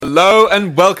Hello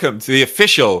and welcome to the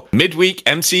official Midweek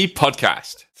MC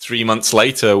podcast. 3 months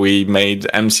later, we made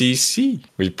MCC.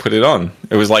 We put it on.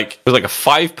 It was like a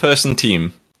 5-person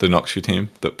team, the Noxite team,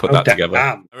 that put that together.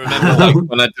 Damn. I remember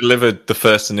when I delivered the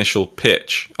first initial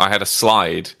pitch, I had a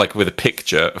slide with a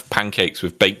picture of pancakes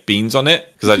with baked beans on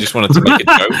it because I just wanted to make a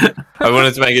joke. I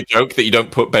wanted to make a joke that you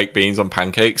don't put baked beans on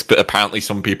pancakes, but apparently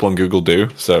some people on Google do.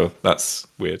 So that's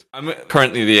weird. I'm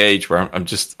currently at the age where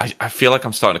I feel like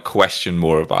I'm starting to question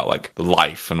more about the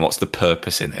life and what's the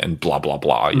purpose in it and blah, blah,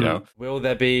 blah, you know? Will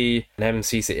there be an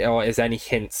MCC, or is there any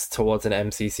hints towards an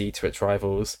MCC to its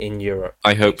rivals in Europe?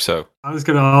 I hope so. I was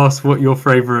going to ask what your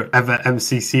favourite ever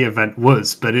MCC event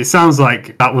was, but it sounds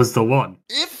like that was the one.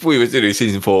 If we were to do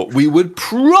season 4, we would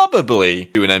probably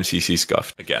do an MCC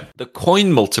scuff again. The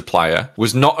coin multiplier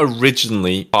was not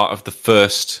originally part of the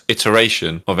first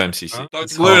iteration of MCC.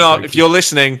 Luna, if you're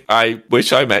listening, I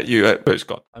wish I met you at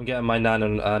BirchCon. I'm getting my Nan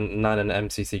and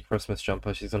MCC Christmas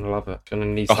jumper. She's going to love it. She's going to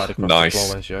knee slide across the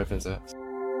floor when she opens it.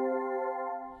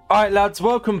 Alright lads,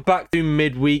 welcome back to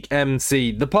Midweek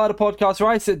MC, the part of the podcast where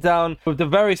I sit down with the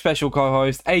very special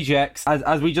co-host, AJX,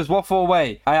 as we just waffle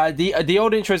away. The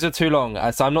old intros are too long,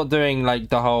 so I'm not doing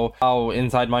the whole,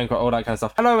 inside Minecraft, all that kind of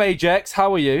stuff. Hello AJX,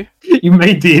 how are you? You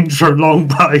made the intro long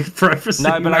by prefacing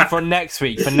No, but that. for next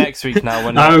week now,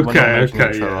 we're not making the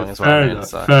intro long as well.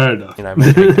 Fair enough. You know,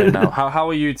 Midweek now. How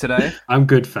are you today? I'm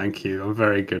good, thank you. I'm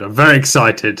very good. I'm very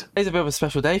excited. It's a bit of a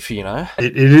special day for you, know?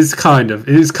 It is kind of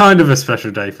a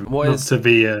special day for me. What's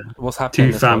happening too fanboy. What's happening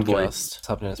in this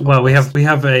Well, podcast? we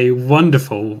have a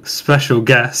wonderful special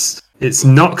guest. It's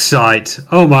Noxite.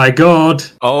 Oh my god.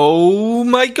 Oh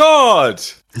my god!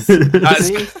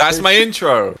 That's my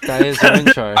intro. That is your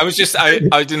intro. I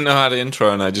didn't know how to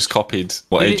intro and I just copied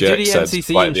what AJX said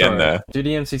right at the end there. Do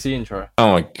the MCC intro.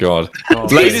 Oh my god. Oh,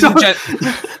 Ladies and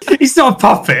gentlemen. He's not a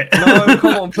puppet. No,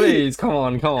 come on, please. Come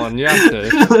on. You have to. Do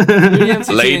the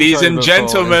MCC Ladies intro and before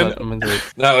gentlemen.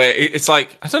 No, it's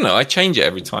like, I don't know, I change it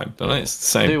every time, don't I? It's the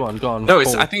same. Do one, go on. No,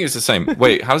 I think it's the same.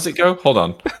 Wait, how does it go? Hold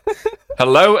on.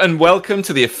 Hello and welcome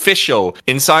to the official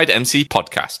Inside MC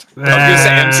podcast. I was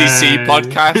going to say MCC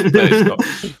podcast, but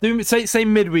it's not. Say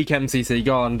midweek MCC.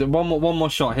 Go on. One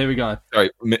more shot. Here we go. Sorry,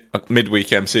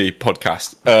 midweek MC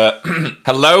podcast.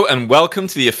 Hello and welcome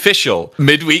to the official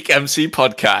midweek MC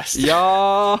podcast.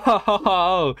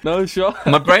 Yo, no shot.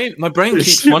 My brain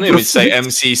keeps wanting me to say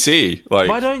MCC.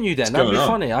 Why don't you then? That'd be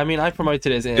funny. I mean, I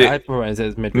promoted it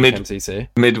as midweek MCC.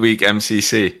 Midweek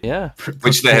MCC. Yeah.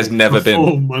 Which there has never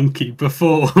been. Monkey perform.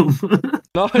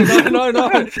 No. Chill.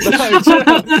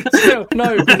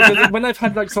 No, because when I've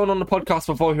had someone on the podcast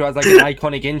before who has an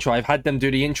iconic intro, I've had them do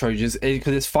the intro just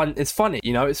because it's fun. It's funny,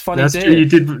 you know. It's funny. That's true.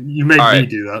 You made me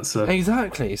do that. So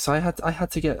exactly. So I had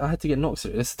to get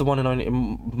Noxite. This is the one and only,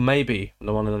 maybe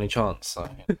the one and only chance. So.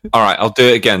 All right, I'll do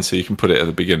it again so you can put it at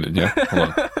the beginning. Yeah. Hold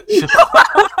on.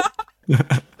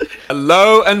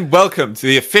 Hello and welcome to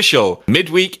the official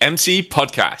Midweek MC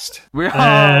podcast. We are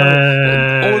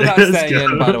all of that's staying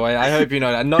in, by the way. I hope you know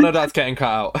that. None of that's getting cut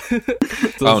out.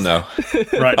 Oh no!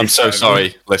 right, I'm so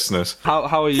sorry, listeners. How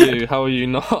are you? How are you,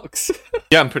 Nox?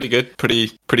 Yeah, I'm pretty good.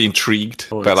 Pretty intrigued.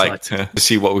 But I like to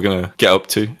see what we're gonna get up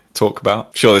to. Talk about.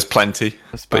 I'm sure there's plenty.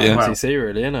 It's about MCC,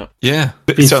 really, isn't it? Yeah.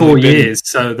 It's been 4 years,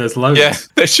 so there's loads. Yeah,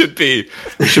 there should be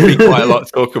quite a lot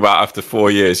to talk about after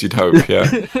 4 years, you'd hope,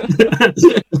 yeah.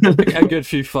 A good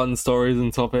few fun stories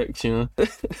and topics, you know.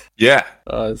 Yeah.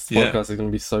 This podcast is going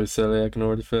to be so silly, I can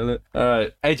already feel it.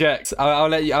 Alright, Ajax, I'll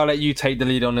let you take the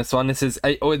lead on this one. This is,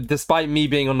 despite me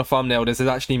being on the thumbnail, this is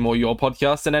actually more your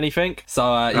podcast than anything.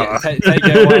 So, take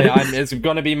it away. It's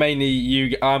going to be mainly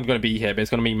you. I'm going to be here, but it's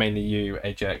going to be mainly you,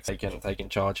 Ajax, taking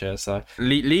charge here. So,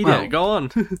 lead it. Go on.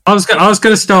 I was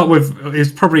going to start with,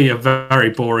 it's probably a very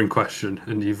boring question,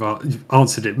 and you've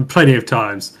answered it plenty of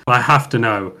times. But I have to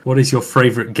know, what is your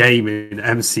favourite game in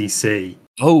MCC?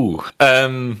 Oh,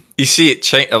 you see it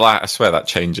change. I swear that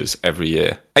changes every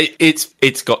year.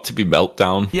 It's got to be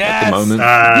Meltdown at the moment.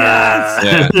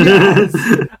 Yes.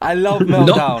 I love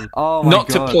Meltdown. Not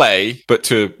to play, but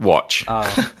to watch.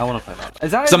 Oh, I want to play that.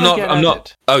 Is that? I'm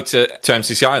not. Oh, to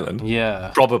MCC Island.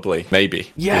 Yeah. Probably,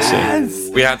 maybe. Yes. We'll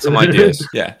see. We had some ideas.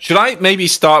 Yeah. Should I maybe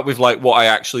start with what I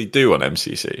actually do on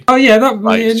MCC? Oh yeah, you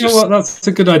know what? That's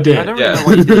a good idea. I don't really know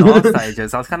what you did last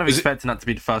stages. I was kind of expecting that to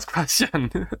be the first question.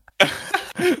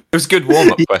 It was a good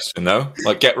warm-up question, though.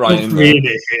 Get right in there.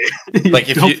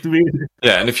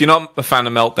 And if you're not a fan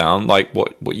of Meltdown,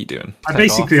 what are you doing? I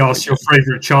basically asked your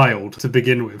favourite child to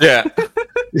begin with. Yeah.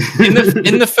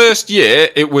 in the first year,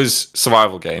 it was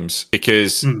survival games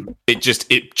because it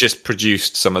just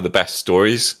produced some of the best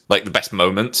stories, like the best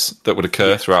moments that would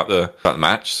occur throughout the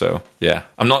match. So yeah,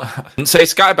 I didn't say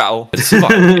Sky Battle. It's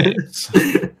survival games.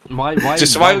 Why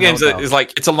just survival games is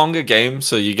like it's a longer game,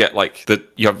 so you get like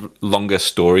you have longer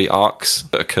story arcs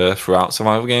that occur throughout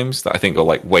survival games that I think are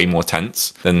like way more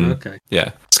tense than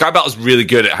Sky Battle is really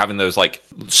good at having those like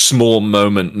small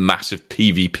moment, massive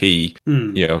PvP.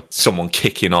 You know, someone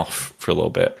kicking off for a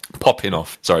little bit, popping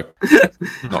off. Sorry,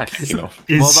 not kicking off.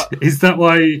 Is that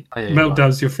why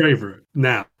Meltdown's your favourite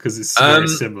now? Because it's very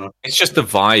similar. It's just the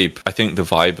vibe. I think the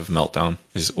vibe of Meltdown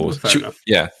is awesome.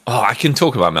 Yeah. Oh, I can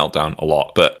talk about Meltdown a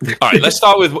lot, but all right. Let's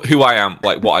start with who I am,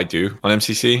 like what I do on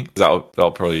MCC. That'll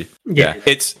probably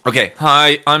It's okay.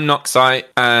 Hi, I'm Noxite,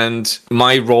 and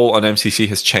my role on MCC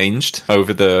has changed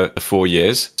over the 4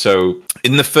 years. So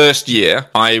in the first year,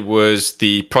 I was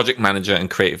the project manager and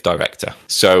creative director.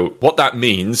 So what that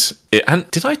means, and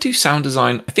did I do sound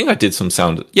design? I think I did some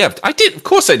sound. Yeah, I did. Of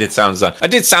course I did sound design. I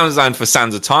did sound design for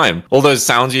Sands of Time. All those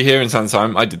sounds you hear in Sands of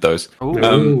Time, I did those.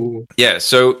 Yeah,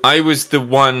 so I was the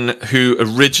one who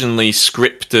originally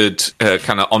scripted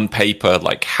kind of on paper,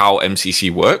 like how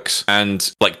MCC works,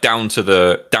 and like down to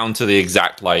the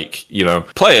exact, like, you know,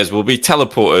 players will be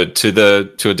teleported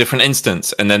to a different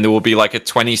instance, and then there will be like a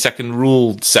 20-second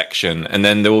rule section, and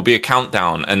then there will be a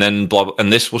countdown, and then blah, blah,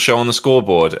 and this will show on the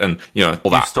scoreboard, and you know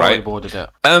all that, right? Storyboarded it.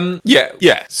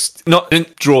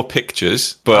 Didn't draw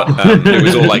pictures, but it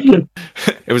was all like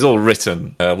it was all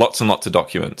written, lots and lots of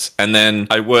documents, and then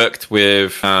I worked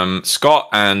with Scott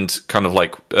and kind of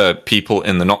like people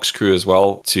in the Nox crew as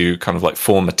well to kind of like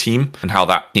form a team and how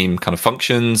that team kind of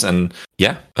functions, and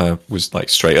was like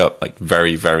straight up like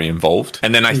very, very involved.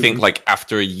 And then I think like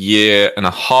after a year and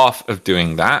a half of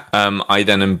doing that, I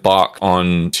then embarked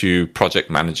on to project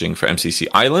managing for MCC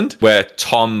Island, where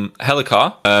Tom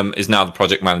Helicar is now the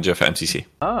project manager for MCC.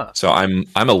 So I'm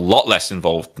a lot less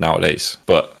involved nowadays,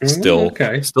 but still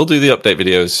do the update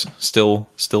videos,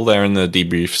 still there in the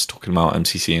debriefs talking about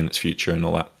MCC and its future and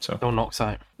all that. So still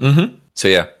Noxite. So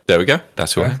yeah, there we go.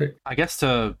 That's who I am. I guess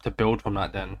to build from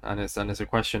that then, and it's a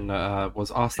question that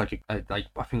was asked like I think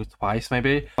it was twice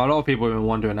maybe. A lot of people have been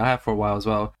wondering, I have for a while as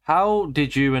well. How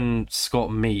did you and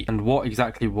Scott meet, and what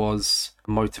exactly was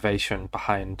motivation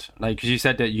behind, like, because you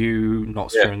said that you,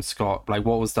 Noxtra and Scott, like,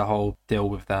 what was the whole deal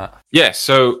with that? Yeah,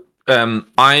 so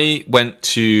I went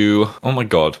to, oh my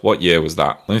god, what year was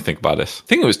that? Let me think about this. I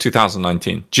think it was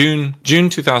 2019. June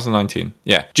 2019.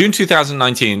 Yeah, June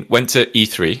 2019, went to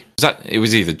E3. It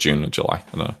was either June or July,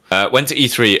 I don't know. Went to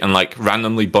E3 and like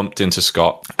randomly bumped into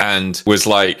Scott and was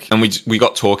like, and we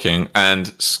got talking,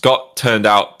 and Scott turned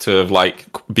out to like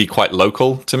be quite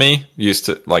local to me. I used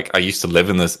to live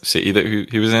in the city that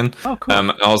he was in. Oh, cool.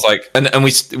 And I was like, and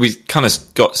we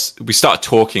started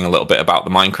talking a little bit about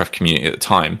the Minecraft community at the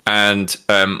time, and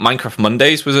Minecraft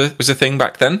Mondays was a thing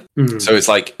back then. So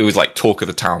it was like talk of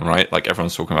the town, right? Like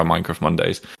everyone's talking about Minecraft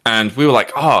Mondays, and we were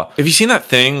like, have you seen that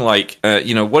thing? Like,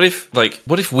 what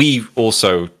if we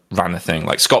also ran a thing?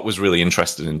 Like Scott was really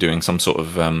interested in doing some sort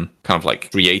of kind of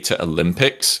like Creator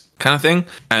Olympics kind of thing,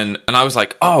 and I was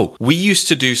like, we used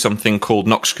to do something called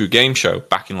Nox Crew Game Show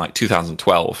back in like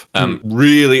 2012.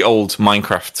 Really old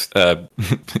Minecraft,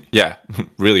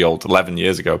 really old, 11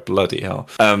 years ago. Bloody hell.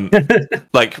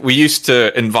 Like we used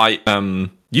to invite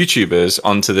YouTubers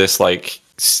onto this like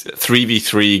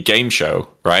 3v3 game show,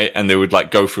 right? And they would like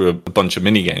go through a bunch of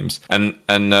mini games, and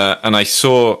I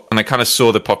kind of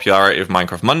saw the popularity of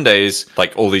Minecraft Mondays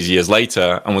like all these years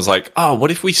later, and was like, what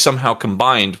if we somehow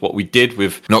combined what we did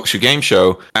with Noxu Game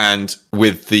Show and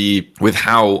with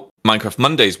how Minecraft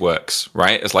Mondays works,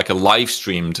 right? As like a live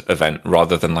streamed event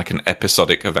rather than like an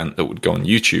episodic event that would go on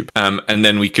YouTube. And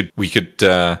then we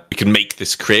could make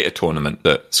this creator tournament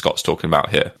that Scott's talking about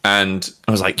here. And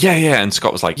I was like, yeah. And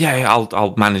Scott was like,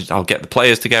 I'll get the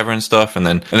players together and stuff. And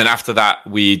then after that,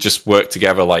 we just worked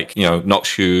together, like, you know,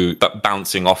 Noxu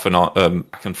bouncing off and on,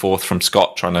 back and forth from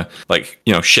Scott, trying to like,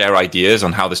 you know, share ideas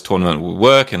on how this tournament would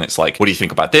work. And it's like, what do you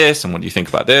think about this? And what do you think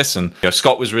about this? And, you know,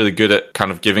 Scott was really good at kind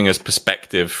of giving us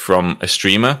perspective from a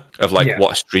streamer of like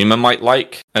what a streamer might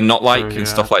like and not like and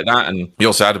stuff like that. And he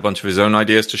also had a bunch of his own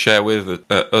ideas to share with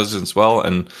us as well.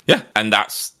 And and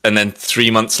then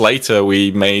 3 months later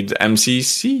we made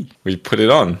MCC. We put it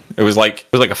on. It was like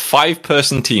a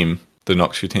 5-person team, the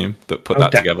Noxu team, that put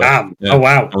that together. Yeah. Oh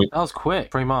wow, that was quick.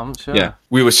 3 months. Yeah,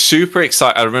 we were super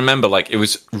excited. I remember like it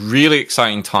was really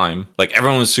exciting time. Like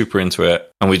everyone was super into it.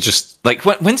 and we just like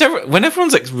when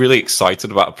everyone's like really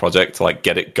excited about a project to like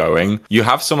get it going, you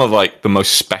have some of like the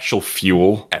most special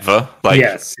fuel ever. Like,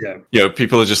 yes, yeah,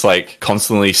 people are just like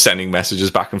constantly sending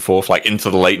messages back and forth, like into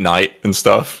the late night and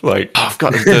stuff. Like, oh, I've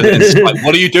got to, like,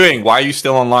 what are you doing? Why are you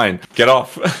still online? Get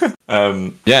off.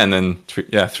 And then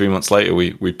 3 months later,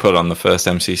 we put on the first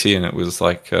MCC, and it was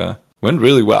like went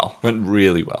really well.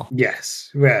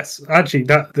 Yes. Actually,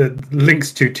 that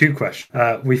links to two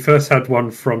questions. We first had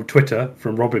one from Twitter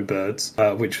from Robin Birds,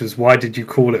 which was, why did you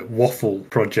call it Waffle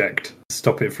Project?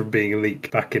 Stop it from being a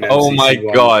leak back in MCC1. Oh my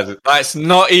god, that's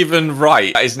not even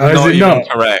right. That is not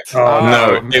correct.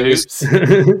 Oh,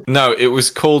 no, it was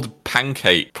called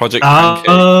Pancake, Project Pancake,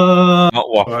 not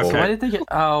Waffle. Okay. Why did they get?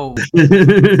 Oh,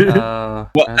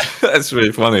 that's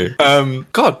really funny.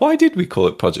 God, why did we call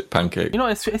it Project Pancake?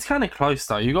 It's kind of close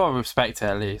though. You gotta respect it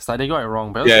at least. Like, they got it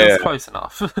wrong, but it was close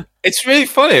enough. It's really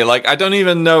funny. Like, I don't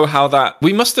even know how that.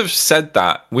 We must have said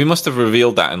that. We must have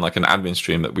revealed that in like an admin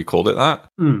stream that we called it that.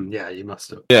 Yeah, you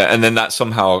must have. Yeah, and then that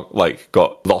somehow like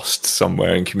got lost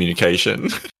somewhere in communication.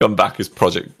 Come back as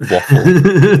Project Waffle.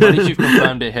 At least you've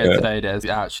confirmed it here today. That it's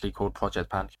actually called Project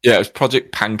Pancake. Yeah, it's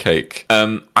Project Pancake.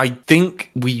 I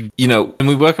think we, when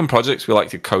we work on projects, we like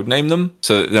to codename them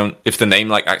so that if the name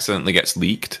like accidentally gets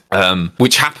leaked,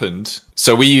 which happened.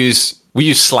 So we use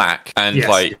Slack, and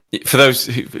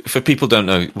for people who don't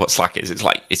know what Slack is,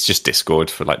 it's just Discord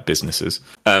for like businesses.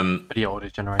 Video audio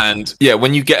generation. And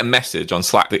when you get a message on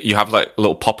Slack, that you have like a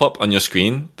little pop-up on your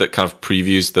screen that kind of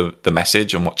previews the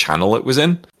message and what channel it was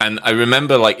in. And I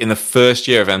remember like in the first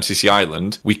year of MCC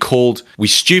Island, we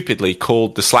stupidly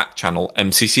called the Slack channel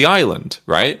MCC Island,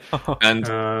 right? And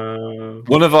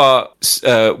one of our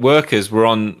workers were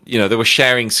on, they were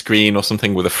sharing screen or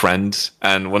something with a friend,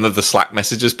 and one of the Slack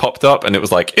messages popped up, and it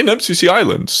was like, in MCC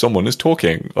Island, someone is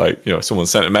talking. Like, someone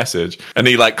sent a message, and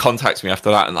he like contacts me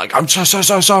after that, and like, I'm so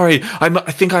sorry. I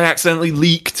think I accidentally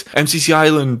leaked MCC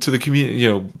Island to the community,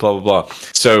 blah, blah, blah.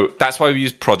 So that's why we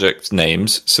use project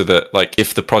names, so that like,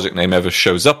 if the project name ever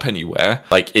shows up anywhere,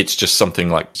 like, it's just something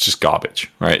like, it's just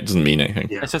garbage, right? It doesn't mean anything.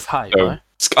 Yeah. It's just hype, so, right?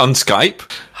 On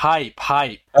Skype? Hype.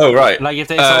 Oh, right. Like, if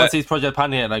someone sees Project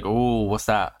Pancake, like, oh, what's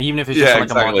that? Even if it's just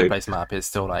like a marketplace map, it's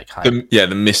still like hype.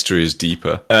 The mystery is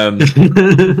deeper.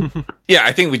 Yeah,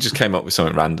 I think we just came up with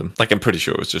something random. Like, I'm pretty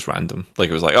sure it was just random.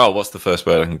 Like, it was like, oh, what's the first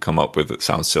word I can come up with that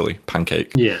sounds silly?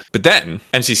 Pancake. Yeah. But then,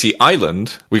 MCC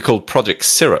Island, we called Project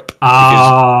Syrup.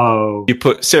 Oh. You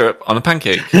put syrup on a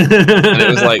pancake. And it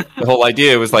was like, the whole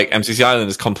idea was like, MCC Island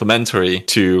is complementary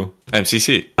to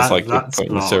MCC. It's like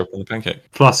putting the syrup on the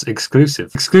pancake. Plus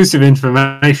exclusive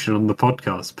information on the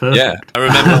podcast. Perfect. Yeah, I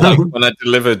remember like when I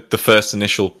delivered the first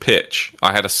initial pitch,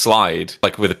 I had a slide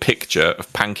like with a picture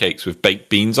of pancakes with baked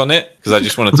beans on it, because I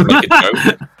just wanted to make a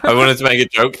joke. I wanted to make a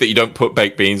joke that you don't put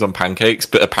baked beans on pancakes,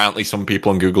 but apparently some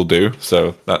people on Google do.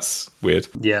 So that's weird.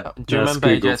 Yeah. Do you remember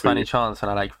AJS by any chance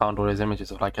when I like found all those images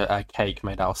of like a cake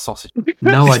made out of sausage?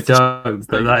 No, I don't.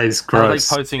 But that is gross. I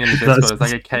was like posting in the Discord. It's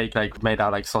like a cake like made out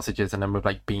of like sausages and then with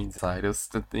like beans inside.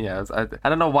 I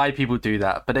don't know why people do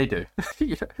that, but they do.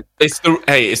 It's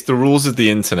the rules of the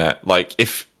internet. Like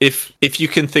if you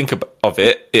can think of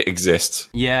it, it exists.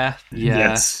 Yeah.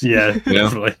 Yes. Yeah.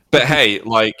 Definitely. But hey,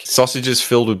 like sausages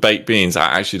filled with baked beans,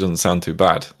 that actually doesn't sound too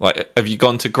bad. Like, have you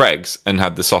gone to Greg's and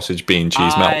had the sausage bean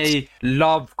cheese melt? I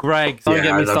love Greg's. Don't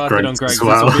get me started on Greg's.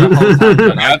 Well.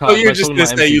 I thought you were just going to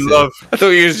say you love. I thought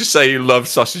you were just say you love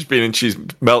sausage bean and cheese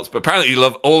melts, but apparently you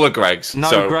love all of Greg's.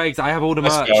 No, Greg's. I have all the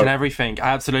merch and everything. I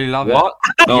absolutely love it. What?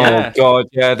 Oh god,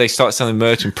 yeah. They started selling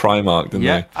merch in Primark, didn't they?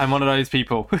 Yeah, I'm one of those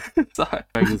people. So,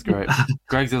 Greg's is great.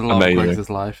 Greg's is love. Greg's is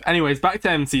life. Anyways, back to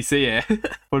MCC here.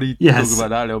 What do you talk about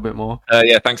that a little bit more?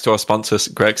 Yeah, thanks to our sponsors,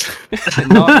 Greg's.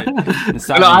 No,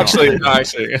 actually.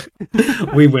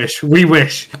 We wish.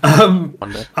 I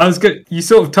was good. You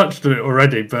sort of touched on it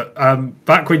already, but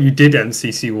back when you did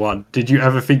MCC1, did you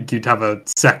ever think you'd have a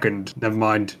second? Never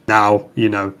mind. Now,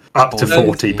 up to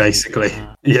 40, basically.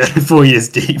 Yeah, 4 years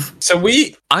deep. So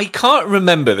I can't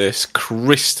remember this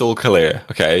crystal clear,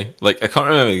 okay? Like, I can't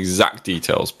remember the exact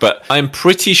details, but I'm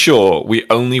pretty sure we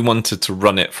only wanted to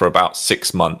run it for about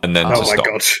 6 months and then to stop.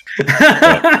 Oh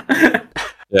my god.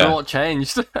 Yeah. What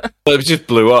changed? It just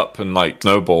blew up and like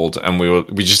snowballed, and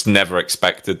we just never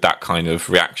expected that kind of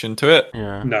reaction to it.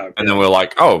 Yeah. No. And then we're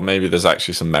like, oh, maybe there's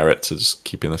actually some merit to just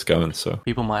keeping this going. So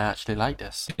people might actually like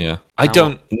this. Yeah. I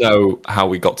don't know how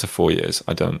we got to 4 years.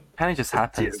 I don't. Kind of just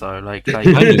happens though. Like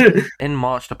in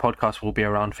March, the podcast will be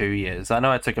around 2 years. I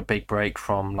know I took a big break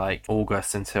from like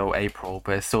August until April,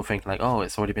 but it's still thinking like, oh,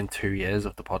 it's already been 2 years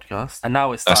of the podcast, and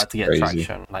now it's started to get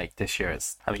traction. Like this year,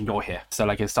 you're here, so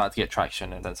like it's started to get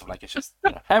traction, and then so like it's just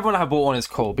everyone haven't had bought one is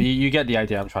cool, but you get the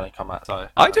idea I'm trying to come at. So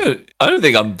I don't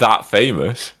think I'm that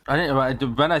famous.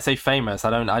 When I say famous,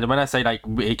 when I say like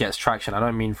it gets traction, I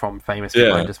don't mean from famous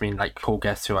people. I just mean like cool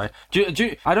guests who I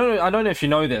don't know if you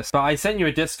know this, but I sent you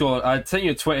a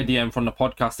Twitter DM from the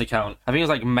podcast account. I think it was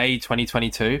like May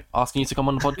 2022, asking you to come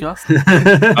on the podcast.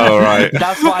 Oh right,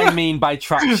 that's what I mean by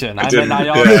traction. I mean I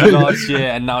asked you last year,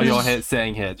 and now you're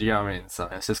sitting here. Do you know what I mean? So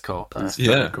it's just cool.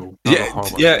 Cool.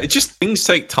 Yeah. It just things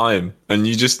take time, and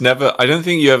you just never. I don't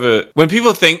think you ever. When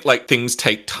people think like things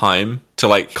take time to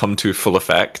like come to full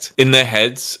effect in their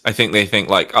heads, I think they think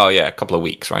like, oh yeah, a couple of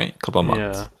weeks, right? A couple of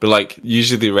months. Yeah. But like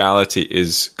usually the reality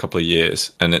is a couple of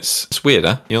years, and it's weird,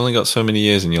 huh? You only got so many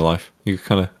years in your life. You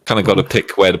kind of got to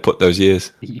pick where to put those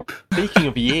years. Speaking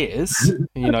of years,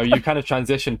 you kind of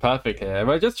transitioned perfectly here.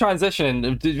 We're just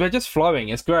transitioning. We're just flowing.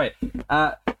 It's great.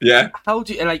 Yeah. How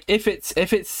do you like if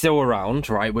it's still around,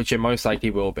 right? Which it most likely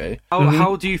will be.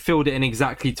 How do you feel that in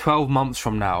exactly 12 months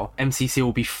from now, MCC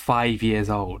will be 5 years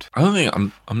old? I don't think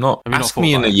I'm not. Ask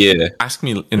me in a year. Ask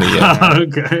me in a year.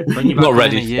 Okay. Bring you back not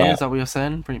ready in a year. Is that what you're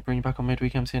saying? Bring you back on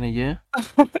midweek MC in a year?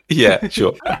 Yeah,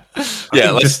 sure.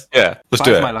 Let's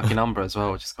do it. My lucky number as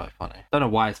well, which is quite funny. Don't know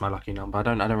why it's my lucky number. I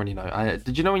don't really know.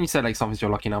 Did you know when you said like something's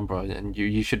your lucky number and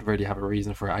you should really have a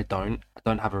reason for it? I don't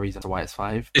have a reason to why it's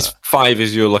 5. It's 5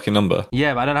 is your lucky number.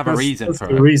 Yeah, but I don't have a reason for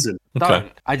it. Reason.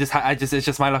 Don't. Okay. It's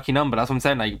just my lucky number. That's what I'm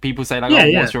saying. Like people say like,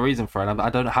 what's your reason for it? I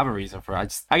don't have a reason for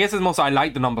it. I guess it's more so I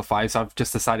like the number 5, so I've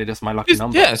just decided it's my lucky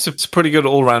number. Yeah, it's a pretty good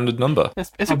all-rounded number.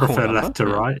 It's a cool number. Left to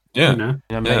right. Yeah.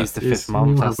 May's the 5th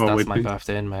month. That's my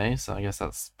birthday in May, so I guess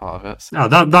that's part of it. So. Oh,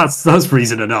 that's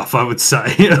reason enough, I would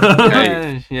say.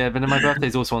 Yeah, but then my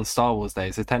birthday's also on Star Wars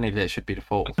Day, so technically it should be the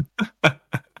 4th.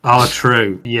 Oh,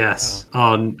 true. Yes.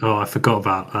 Oh, I forgot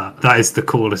about that. That is the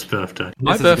coolest birthday.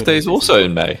 My birthday is also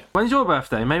in May. When's your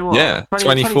birthday? May what? Yeah,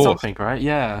 24th. Something, right?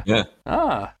 Yeah. Yeah.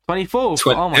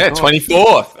 24th. Oh my god.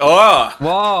 24th. Oh.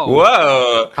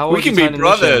 Whoa. Whoa. We can be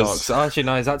brothers. Actually,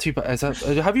 no. Is that too?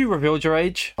 Have you revealed your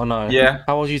age? Oh no. Yeah.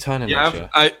 How old are you turning? Yeah.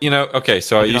 Okay.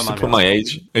 So I used to put my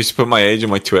age. I used to put my age in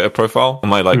my Twitter profile on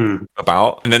my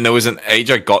about, and then there was an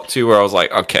age I got to where I was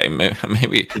like, okay,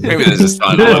 maybe this is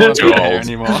not a little too old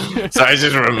anymore. So I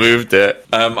just removed it.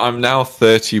 I'm now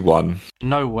 31.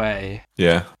 No way.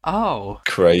 Yeah. Oh.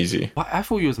 Crazy. I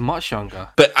thought you was much younger.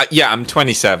 But I'm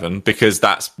 27 because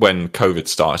that's when COVID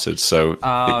started. So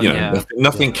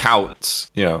nothing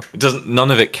counts. It doesn't.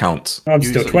 None of it counts. I'm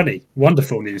still 20.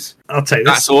 Wonderful news. I'll take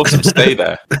this. That's awesome. Stay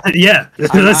there. Yeah.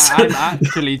 I'm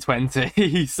actually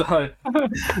 20. So.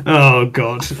 Oh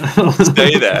god.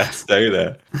 Stay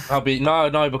there. I'll be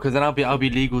no because then I'll be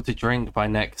legal to drink by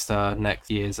next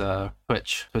year's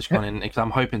TwitchCon, because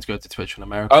I'm hoping to go to Twitch in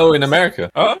America. Oh, in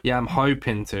America? Oh. Yeah, I'm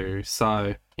hoping to.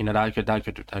 So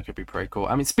that could be pretty cool.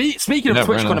 I mean, speaking of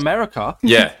TwitchCon America,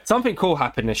 something cool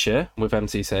happened this year with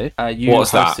MCC. You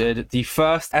hosted the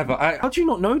first ever. How do you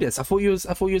not know this? I thought you was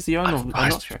the owner. I'm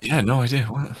not sure. Yeah, no idea.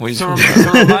 What to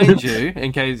remind you,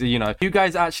 in case you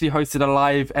guys actually hosted a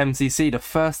live MCC, the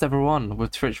first ever one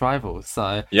with Twitch Rivals.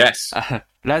 So yes.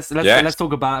 Let's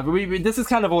talk about it. This is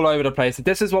kind of all over the place.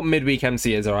 This is what midweek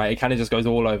MC is, all right? It kind of just goes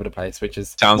all over the place, which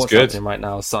is sounds what's good happening right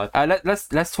now. So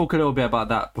let's talk a little bit about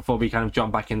that before we kind of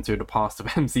jump back into the past of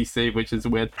MCC, which is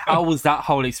weird. How was that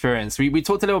whole experience? We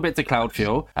talked a little bit to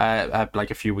Cloudfuel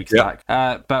like a few weeks back,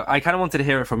 but I kind of wanted to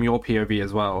hear it from your POV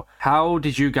as well. How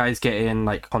did you guys get in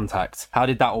contact? How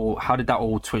did that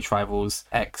all Twitch Rivals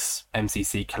X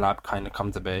MCC collab kind of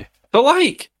come to be?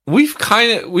 But we've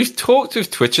talked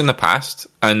with Twitch in the past,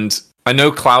 and I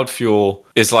know Cloudfuel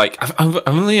is I've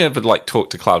only ever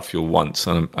talked to Cloudfuel once,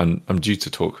 and I'm due to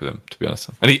talk with him, to be honest.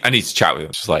 I need to chat with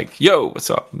him. Just yo, what's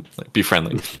up? Be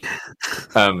friendly.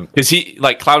 Because he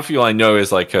Cloudfuel, I know is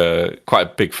quite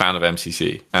a big fan of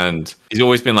MCC, and he's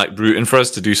always been rooting for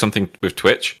us to do something with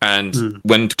Twitch. And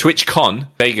when TwitchCon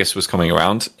Vegas was coming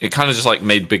around, it kind of just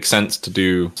made big sense to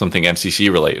do something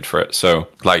MCC related for it. So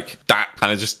that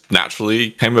kind of just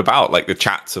naturally came about, the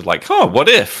chats of what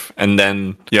if? And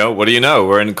then what do you know?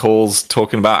 We're in calls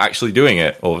talking about actually doing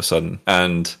it all of a sudden,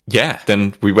 and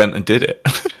then we went and did it.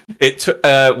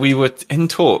 We were in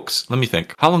talks. Let me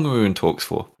think. How long were we in talks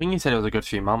for? I think you said it was a good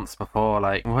few months before.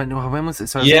 When was it?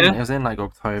 So it was in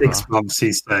October. 6 months.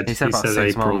 He said about 6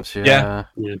 April. months.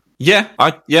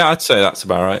 I'd say that's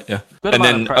about right. Yeah. Good and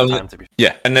then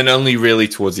and then only really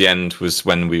towards the end was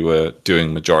when we were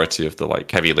doing majority of the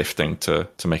heavy lifting to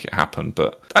make it happen.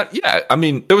 But I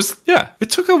mean, it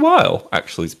took a while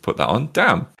actually to put that on.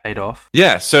 Damn. Paid off.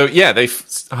 Yeah. So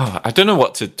I don't know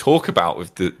what to talk about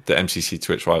with the MCC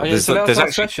Twitch Rivals about. There's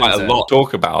actually quite a lot to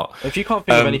talk about. If you can't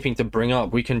think of anything to bring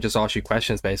up, we can just ask you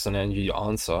questions based on it and you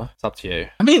answer. It's up to you.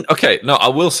 I mean, okay, no, I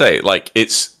will say, like,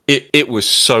 it was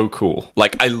so cool.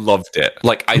 Like, I loved it.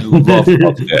 Like, I loved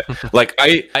it. Like,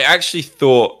 I actually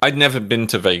thought I'd never been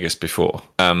to Vegas before.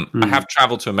 I have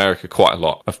traveled to America quite a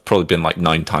lot. I've probably been like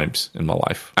 9 times in my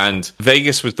life. And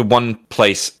Vegas was the one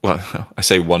place, well, I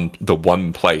say the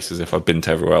one place as if I've been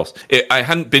to everywhere else. I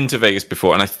hadn't been to Vegas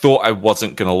before, and I thought I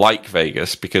wasn't going to like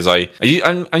Vegas because I'm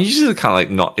usually kind of like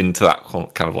not into that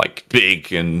kind of like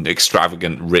big and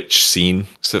extravagant, rich scene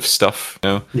sort of stuff. You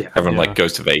know? Yeah, everyone like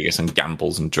goes to Vegas and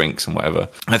gambles and drinks and whatever.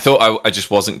 I thought I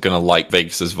just wasn't going to like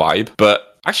Vegas's vibe,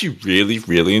 but I actually really,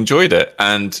 really enjoyed it.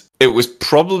 And it was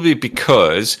probably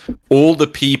because all the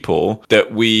people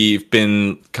that we've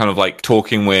been kind of like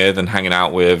talking with and hanging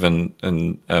out with and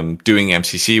doing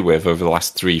MCC with over the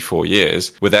last 3-4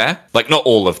 years were there. Like, not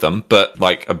all of them, but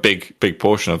like a big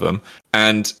portion of them.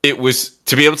 And it was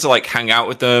to be able to like hang out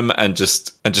with them and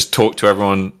just talk to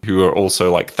everyone who are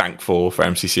also like thankful for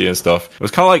MCC and stuff. It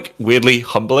was kind of like weirdly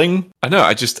humbling. I know.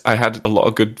 I had a lot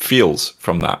of good feels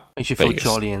from that. Makes you feel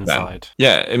jolly inside.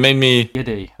 Yeah, it made me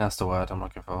giddy. That's the word I'm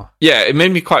looking for. Yeah, it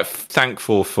made me quite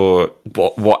thankful for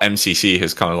what MCC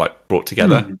has kind of like brought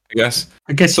together.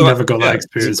 I guess you never got that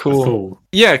experience before.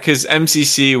 Yeah, because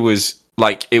MCC was.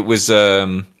 Like, it was,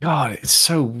 God, it's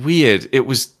so weird. It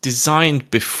was designed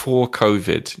before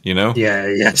COVID, you know? Yeah,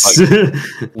 yes.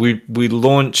 Like, we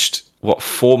launched,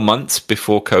 4 months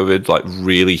before COVID, like,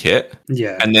 really hit?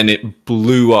 Yeah. And then it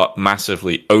blew up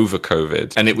massively over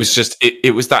COVID. And it was just,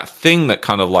 it was that thing that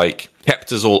kind of, like,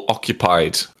 kept us all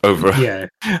occupied over over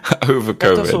COVID. Kept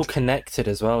us all connected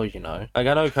as well, you know? Like,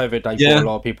 I know COVID, like, brought a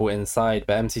lot of people inside,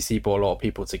 but MCC brought a lot of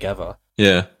people together.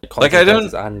 Yeah. Like, I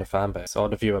don't... And the fan base, or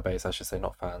the viewer base, I should say,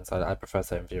 not fans. I prefer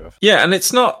saying viewer. Yeah, and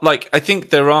it's not, like, I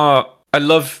think I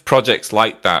love projects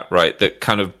like that, right? That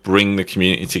kind of bring the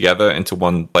community together into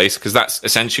one place, because that's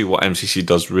essentially what MCC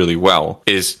does really well,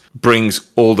 is brings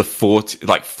all the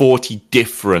 40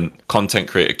 different content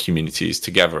creator communities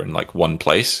together in like one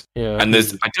place. Yeah. And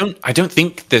I don't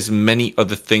think there's many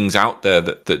other things out there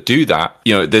that do that.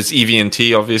 You know, there's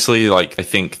EVNT, obviously. Like, I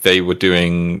think they were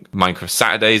doing Minecraft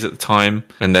Saturdays at the time,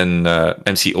 and then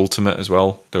MC Ultimate as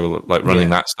well. They were like running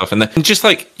that stuff, and then just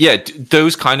like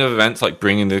those kind of events, like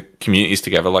bringing the communities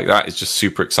together like that, is just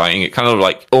super exciting. It kind of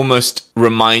like almost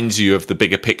reminds you of the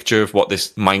bigger picture of what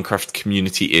this Minecraft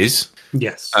community is.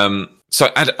 Yes. So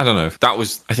I don't know.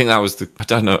 I think that was I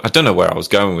don't know where I was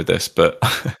going with this, but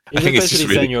I think it's just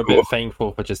really saying you're cool. a bit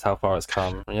thankful for just how far it's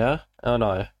come. Yeah. Oh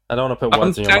no. I don't want to put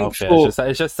words in your mouth here.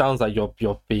 It just sounds like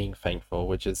you're being thankful,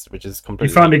 which is completely.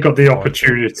 You finally got the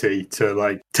opportunity to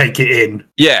like take it in.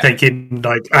 Yeah. Take in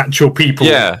like actual people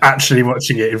actually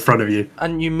watching it in front of you.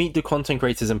 And you meet the content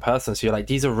creators in person, so you're like,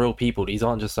 these are real people. These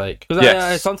aren't just like,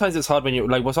 because sometimes it's hard when you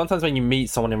like. Well, sometimes when you meet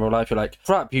someone in real life, you're like,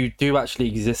 crap, you do actually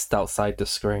exist outside the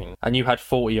screen, and you had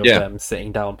 40 of them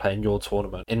sitting down playing your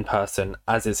tournament in person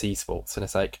as is esports, and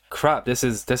it's like, crap, this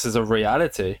is a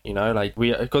reality, you know, like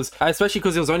especially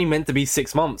because it was only meant to be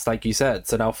 6 months, like you said,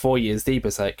 so now 4 years deep,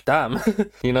 it's like, damn.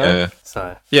 You know.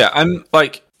 So I'm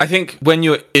like, I think when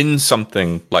you're in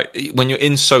something, like when you're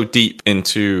in so deep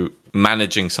into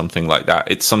managing something like that,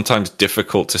 it's sometimes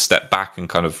difficult to step back and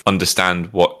kind of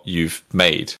understand what you've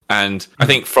made. And I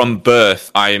think from birth,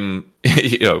 I'm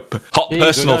hot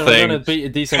personal thing. We're gonna beat a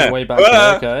decent way back.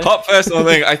 Okay. Hot personal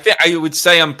thing. I think I would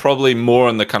say I'm probably more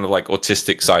on the kind of like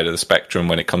autistic side of the spectrum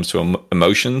when it comes to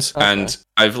emotions. Okay.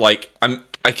 And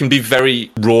I can be very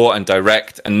raw and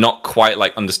direct and not quite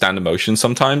like understand emotions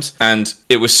sometimes. And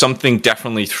it was something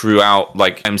definitely throughout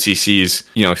like MCC's,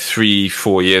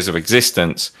 3-4 years of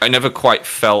existence. I never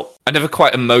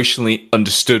quite emotionally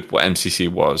understood what MCC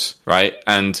was, right?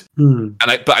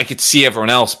 But I could see everyone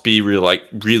else be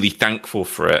really thankful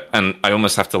for it, and I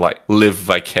almost have to like live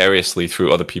vicariously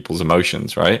through other people's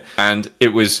emotions, right? And I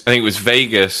think it was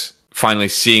Vegas finally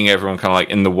seeing everyone kind of like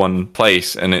in the one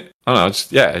place, and it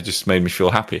just made me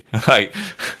feel happy. Like,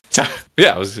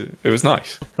 it was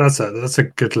nice. That's a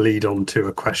good lead on to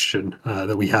a question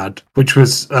that we had, which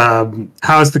was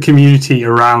how's the community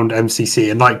around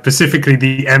MCC, and like specifically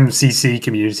the MCC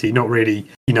community, not really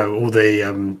all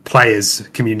the players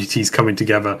communities coming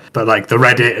together, but like the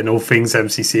Reddit and all things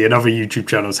MCC and other YouTube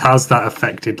channels. How's that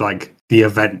affected like the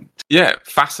event? Yeah,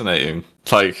 fascinating.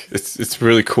 Like, it's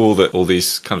really cool that all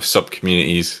these kind of sub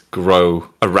communities grow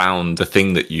around the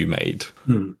thing that you made.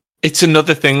 It's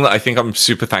another thing that I think I'm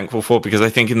super thankful for, because I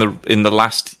think in the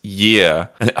last year,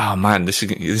 oh man, this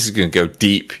is going to go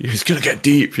deep. It's going to get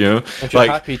deep, If you're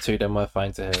happy to, then we're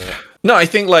fine to hear it. No, I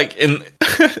think like in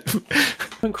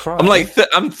I'm like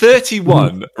I'm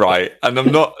 31, right? And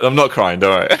I'm not crying,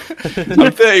 don't worry.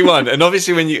 I'm 31, and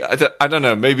obviously when you I don't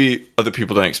know, maybe other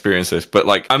people don't experience this, but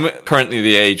like I'm currently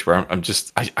the age where I'm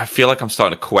just I feel like I'm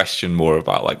starting to question more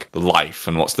about like life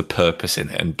and what's the purpose in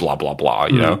it and blah blah blah,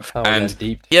 you know.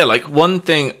 And yeah, like one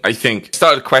thing I think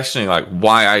started questioning like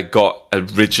why I got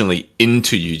originally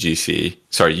into UGC.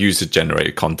 Sorry,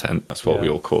 user-generated content. That's what we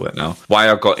all call it now. Why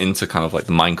I got into kind of like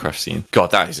the Minecraft scene.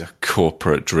 God, that is a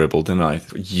corporate dribble, didn't I?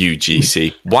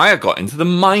 UGC. Why I got into the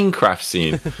Minecraft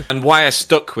scene and why I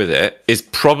stuck with it is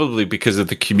probably because of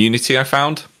the community I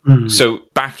found. So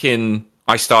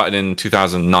I started in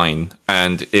 2009,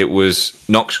 and it was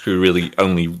Nox Crew really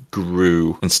only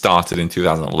grew and started in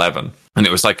 2011. And it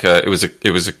was like it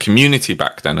was a community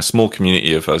back then, a small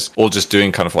community of us all just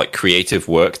doing kind of like creative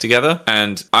work together.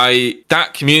 And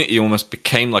that community almost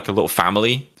became like a little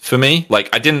family for me. Like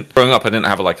growing up, I didn't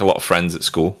have like a lot of friends at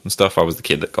school and stuff. I was the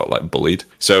kid that got like bullied.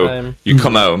 So you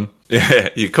come home. Yeah,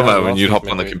 you come home and you'd hop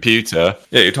on the computer.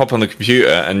 Yeah, you'd hop on the computer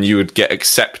and you would get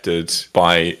accepted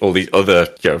by all these other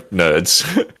nerds,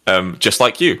 just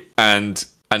like you. And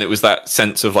it was that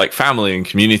sense of like family and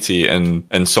community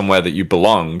and somewhere that you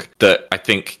belong that I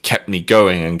think kept me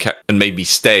going and made me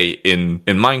stay in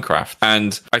Minecraft.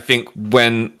 And I think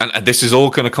and this is all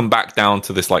going to come back down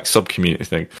to this like sub community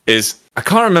thing, is I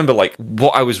can't remember like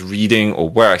what I was reading or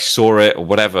where I saw it or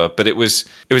whatever, but it was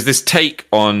this take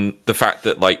on the fact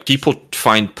that like people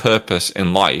find purpose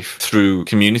in life through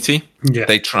community. Yeah.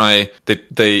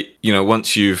 They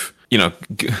once you've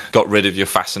got rid of your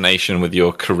fascination with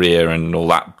your career and all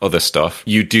that other stuff,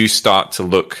 you do start to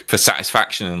look for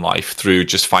satisfaction in life through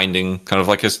just finding kind of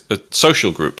like a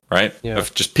social group, right? Yeah.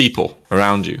 Of just people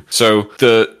around you. So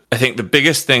I think the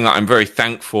biggest thing that I'm very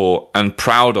thankful and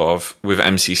proud of with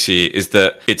MCC is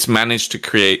that it's managed to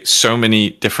create so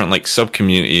many different like sub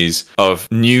communities of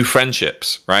new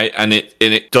friendships, right? And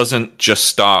it doesn't just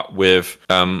start with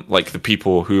like the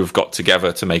people who have got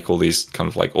together to make all these kind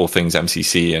of like all things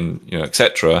MCC and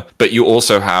etc. But you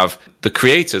also have the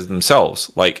creators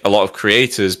themselves. Like a lot of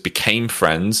creators became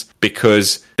friends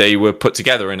because they were put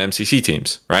together in MCC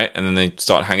teams, right? And then they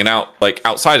start hanging out like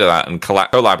outside of that and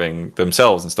collabing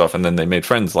themselves and stuff. And then they made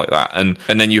friends like that. And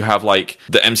then you have like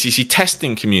the MCC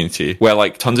testing community where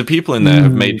like tons of people in there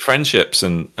have made friendships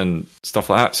and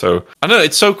stuff like that. So I don't know,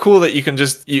 it's so cool that you can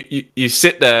just, you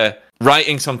sit there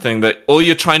writing something that all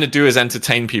you're trying to do is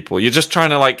entertain people. You're just trying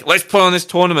to like, let's put on this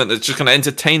tournament that's just going to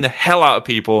entertain the hell out of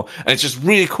people. And it's just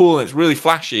really cool and it's really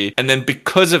flashy. And then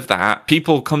because of that,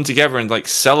 people come together and like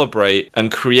celebrate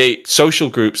and create social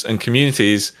groups and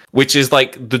communities, which is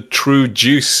like the true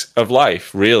juice of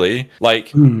life, really.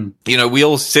 Like, we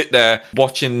all sit there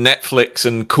watching Netflix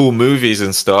and cool movies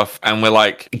and stuff, and we're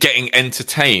like getting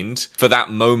entertained for that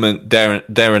moment there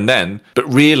and then.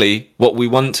 But really, what we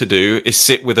want to do is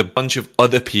sit with a bunch of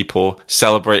other people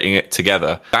celebrating it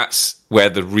together. That's where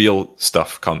the real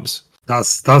stuff comes.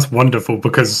 That's wonderful,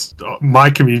 because my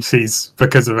community's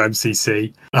because of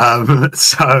MCC.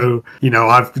 So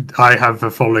I have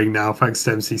a following now thanks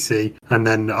to MCC, and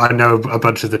then I know a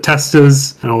bunch of the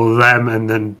testers and all of them, and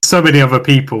then so many other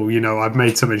people. I've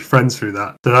made so many friends through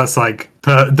that. So that's like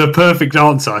the perfect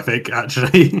answer, I think,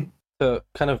 actually. To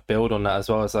kind of build on that as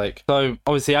well, as like, so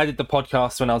obviously I did the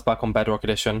podcast when I was back on Bedrock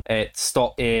Edition. It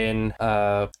stopped in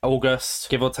August,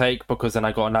 give or take, because then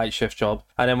I got a night shift job.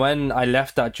 And then when I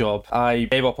left that job, I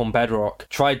gave up on Bedrock,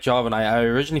 tried Java, and I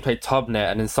originally played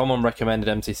Tubnet, and then someone recommended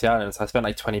MCC Island, so I spent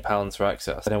like £20 for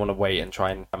access. I didn't want to wait and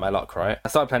try and find my luck, right? I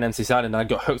started playing MCC Island, and I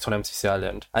got hooked on MCC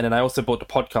Island. And then I also bought the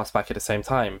podcast back at the same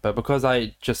time. But because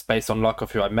I just, based on luck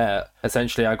of who I met,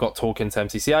 essentially I got talking to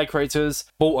MCCI creators,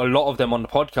 bought a lot of them on the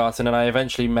podcast, and then I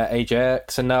eventually met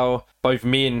AJX, and now both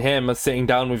me and him are sitting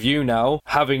down with you now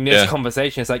having this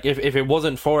conversation. It's like if it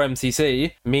wasn't for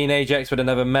MCC, me and AJX would have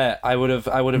never met. I would have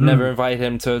never invited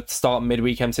him to start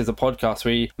Midweek MC as a podcast.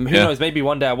 Who knows, maybe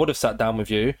one day I would have sat down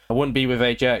with you. I wouldn't be with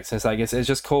AJX. It's like it's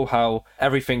just cool how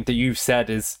everything that you've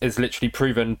said is literally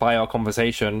proven by our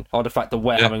conversation, or the fact that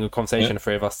we're having a conversation, the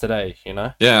three of us today,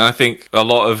 Yeah, I think a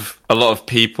lot of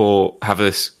people have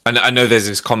this, and I know there's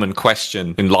this common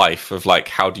question in life of like,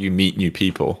 how do you meet new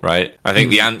people, right? I think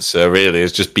the answer really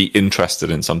is just be interested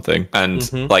in something,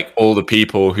 and like all the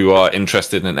people who are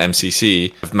interested in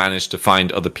MCC have managed to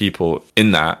find other people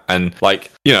in that. And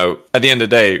like you know, at the end of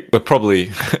the day, we're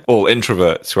probably all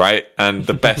introverts, right? And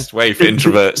the best way for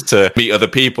introverts to meet other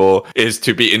people is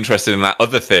to be interested in that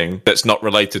other thing that's not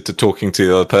related to talking to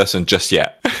the other person just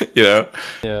yet, you know?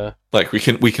 Yeah. Like we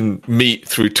can meet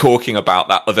through talking about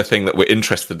that other thing that we're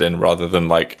interested in, rather than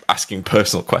like asking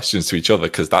personal questions to each other,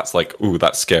 because that's like, ooh,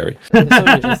 that's scary. It's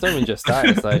not even just that.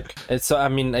 It's like I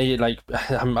mean, like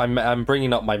I'm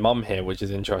bringing up my mum here, which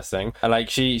is interesting. And like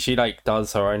she like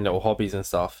does her own little hobbies and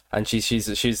stuff. And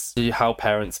she's how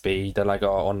parents be. They're like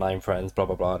online friends, blah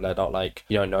blah blah. They're not like,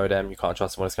 you don't know them, you can't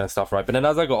trust them, all this kind of stuff, right? But then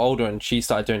as I got older and she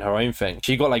started doing her own thing,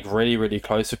 she got like really really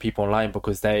close with people online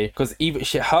because even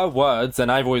her words, and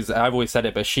I've always said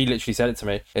it, but she literally said it to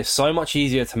me. It's so much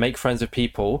easier to make friends with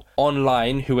people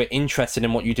online who are interested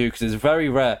in what you do, because it's very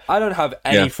rare. I don't have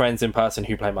any friends in person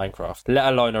who play Minecraft,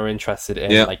 let alone are interested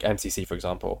in like MCC, for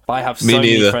example. But I have so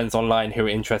many friends online who are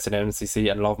interested in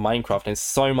MCC and love Minecraft, and it's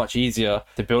so much easier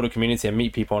to build a community and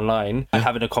meet people online and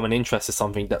having a common interest in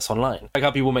something that's online. Like how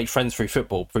people make friends through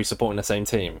football, through supporting the same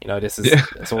team. You know, this is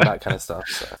it's all that kind of stuff.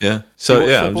 So. Yeah. So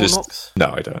I'm just Nox? No,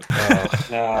 I don't.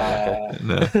 Okay.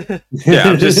 No.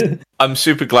 I'm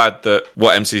super glad that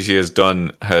what MCC has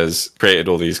done has created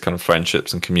all these kind of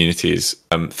friendships and communities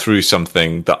through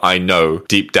something that I know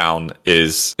deep down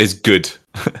is good.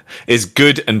 Is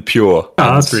good and pure.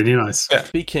 Oh, that's really nice. Yeah.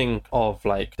 Speaking of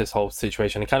like this whole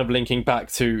situation and kind of linking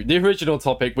back to the original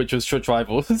topic, which was Twitch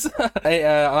rivals,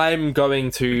 I'm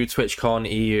going to TwitchCon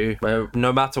EU.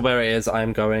 No matter where it is,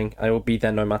 I'm going. I will be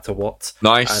there no matter what.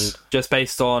 Nice. And just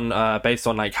based on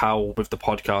like how with the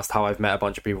podcast, how I've met a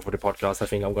bunch of people for the podcast, I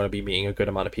think I'm going to be meeting a good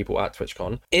amount of people at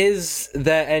TwitchCon. Is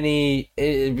there any,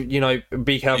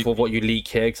 be careful of what you leak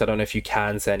here, because I don't know if you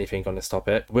can say anything on this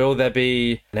topic. Will there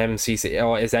be an MCC?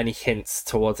 Or is there any hints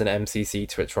towards an MCC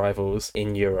Twitch rivals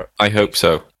in Europe? I hope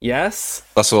so. Yes?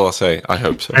 That's all I'll say. I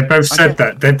hope so. They both said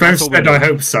that. They both said, I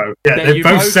hope so. Yeah, they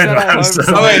both said, I hope so.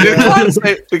 Oh, wait,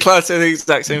 did Cloud say the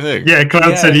exact same thing? Yeah,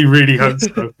 Cloud said he really hopes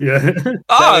so. Yeah.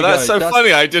 Oh, that's so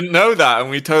funny. I didn't know that,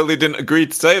 and we totally didn't agree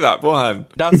to say that beforehand.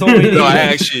 That's all we need. No, I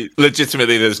actually,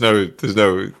 legitimately, there's no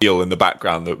deal in the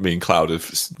background that me and Cloud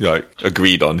have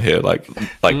agreed on here. I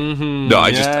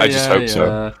just hope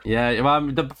so. Yeah,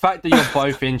 the fact that you're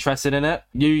both interested in it,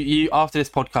 you after this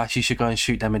podcast, you should go and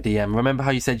shoot them a DM. Remember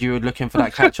how you said you were looking for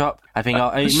that catch up? I think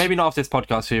maybe not after this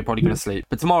podcast, so you're probably going to sleep.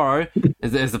 But tomorrow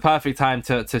is the perfect time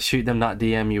to shoot them that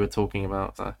DM you were talking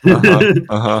about. So.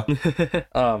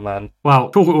 Oh man.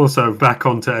 Well, also back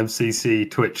onto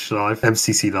MCC Live,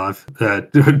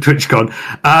 TwitchCon.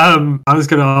 I was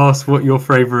going to ask what your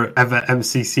favorite ever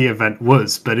MCC event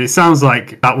was, but it sounds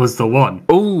like that was the one.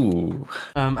 Ooh.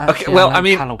 Okay. Well, I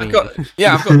mean, I've got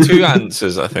two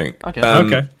answers, I think. Okay.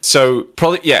 Okay. So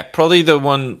probably the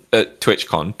one at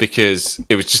TwitchCon, because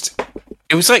it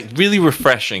was like really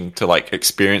refreshing to like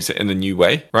experience it in a new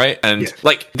way, right? And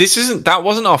that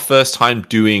wasn't our first time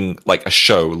doing like a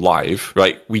show live,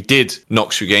 right? We did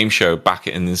Noxu Game Show back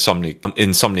in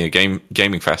Insomnia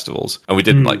gaming festivals, and we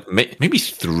did like maybe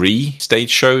 3 stage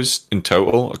shows in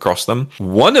total across them.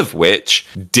 One of which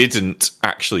didn't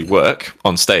actually work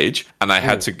on stage, and I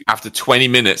had to, after 20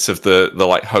 minutes of the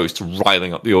like host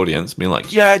riling up the audience, being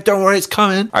like, "Yeah, don't worry, it's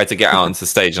coming," I had to get out onto the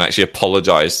stage and actually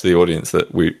apologize to the audience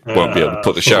that we won't be able to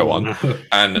put the show on.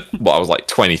 And I was like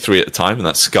 23 at the time, and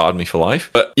that scarred me for life.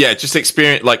 But yeah, just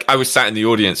experience, like I was sat in the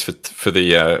audience for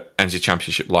the MC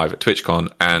Championship live at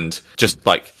TwitchCon, and just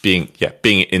like being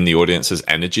in the audience's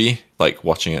energy, like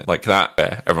watching it like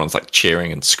that, everyone's like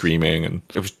cheering and screaming, and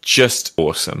it was just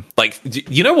awesome. Like,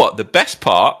 you know what? The best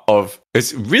part of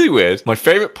it's really weird. My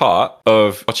favorite part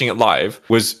of watching it live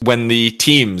was when the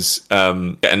teams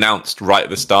get announced right at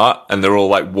the start, and they're all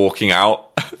like walking out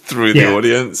through the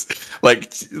audience,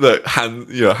 like the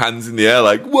hands in the air,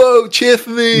 like "Whoa, cheer for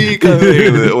me!" kind of thing,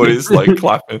 and the audience like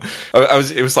clapping.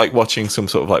 It was like watching some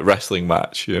sort of like wrestling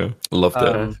match. Loved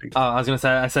it. I was gonna say,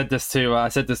 I said this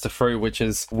to Fruit, which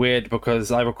is weird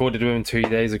because I recorded with him 2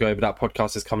 days ago, but that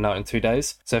podcast is coming out in 2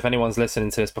 days. So if anyone's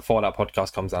listening to this before that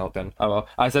podcast comes out, then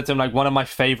I said to him, like, one of my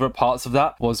favorite parts of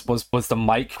that was the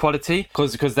mic quality,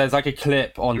 because there's like a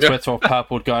clip on Twitter of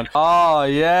Purple going, "Oh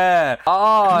yeah,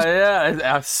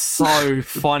 it's so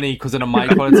funny because of the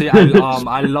mic quality."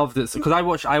 I loved it because I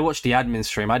watched the admin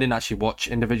stream. I didn't actually watch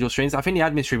individual streams. I think the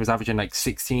admin stream was averaging like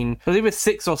 16. It was either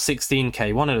 6 or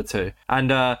 16k, one of the two.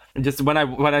 And just when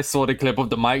I saw the clip of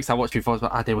the mics, I watched before.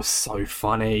 They were so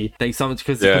funny. Like some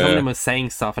because some of them were saying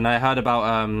stuff, and I heard about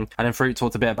and then Fruit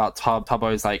talked a bit about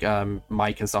Tubbo's like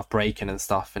mic and stuff breaking and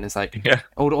stuff, and it's like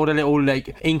all the little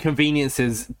like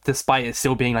inconveniences, despite it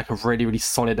still being like a really really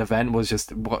solid event, was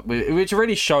just which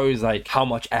really shows like how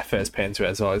much effort is put into it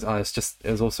as well.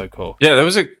 It was also cool. Yeah, there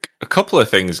was a couple of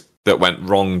things that went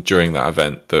wrong during that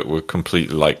event that were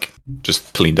completely like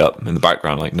just cleaned up in the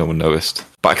background, like no one noticed.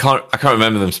 But I can't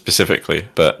remember them specifically.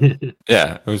 But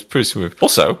yeah, it was pretty smooth.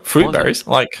 Also, fruit berries,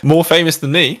 like more famous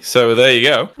than me. So there you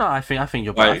go. No, I think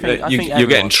you're right. I think you're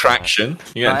getting traction.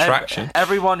 You're getting traction.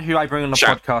 Everyone who I bring on the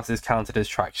podcast is counted as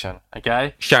traction.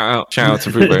 Okay. Shout out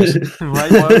to fruit berries. Why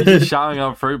are you shouting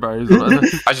out fruit berries?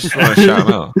 I just want to shout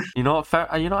them out. You're not fair.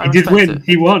 You're not. He did win.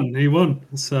 He won.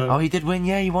 So. Oh, he did win.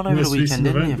 Yeah, he won over the weekend,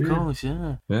 didn't he? Of course.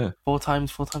 Yeah. Four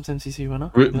times MCC winner.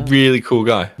 Really cool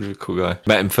guy. Really cool guy.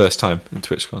 Met him first time in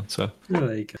TwitchCon. So.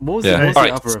 There you go. What was the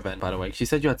other event, by the way? She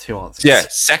said you had two answers. Yeah,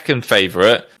 second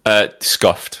favourite,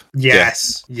 Scuffed.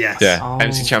 Yes. Yeah, oh,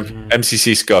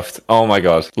 MCC Scuffed. Oh my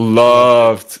god,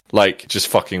 loved like just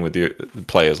fucking with the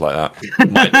players like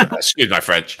that. Excuse my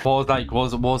French. What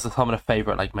was some of the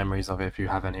favourite like memories of it, if you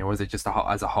have any, or was it just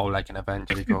as a whole like an event?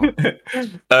 Really cool?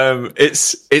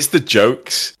 It's the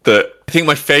jokes that. I think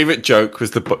my favourite joke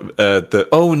was the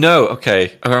oh no,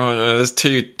 okay. There's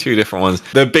two different ones.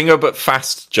 The bingo but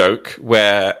fast joke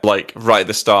where like right at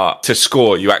the start to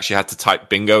score you actually had to type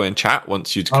bingo in chat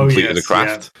once you'd completed the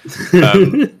craft. Yeah.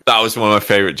 That was one of my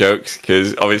favourite jokes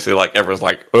because obviously like everyone's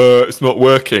like, it's not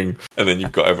working, and then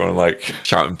you've got everyone like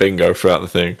shouting bingo throughout the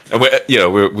thing, and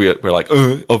we're like,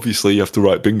 obviously you have to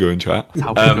write bingo in chat. That's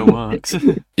how bingo works.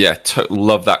 Yeah,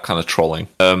 love that kind of trolling.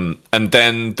 And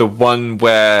then the one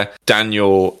where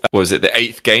Daniel, was it the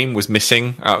 8th game, was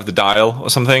missing out of the dial or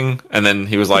something, and then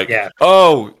he was like,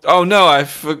 oh no,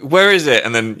 where is it?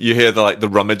 And then you hear the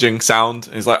rummaging sound,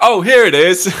 and he's like, oh, here it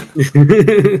is.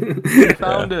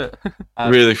 Found it.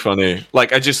 Really funny.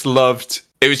 Like I just loved.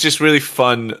 It was just really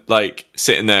fun, like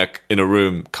sitting there in a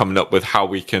room, coming up with how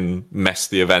we can mess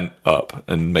the event up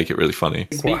and make it really funny.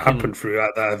 What happened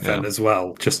throughout that event as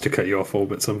well? Just to cut you off,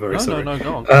 Orbits, I'm very sorry. No,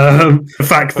 go on. The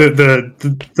fact that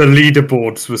the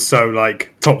leaderboards were so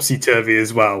like topsy turvy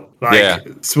as well. Like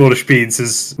Smallish Beans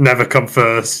has never come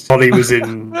first. Holly was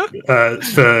in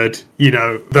third. You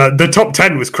know, the top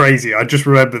 10 was crazy. I just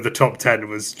remember the top 10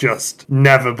 was just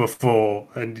never before,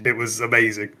 and it was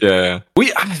amazing. Yeah,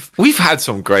 we've had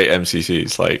some great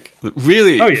MCCs, like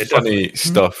really funny definitely.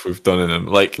 Stuff we've done in them.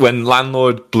 Like when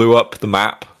Landlord blew up the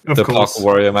map, the Parkour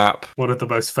Warrior map. One of the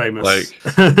most famous.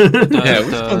 We've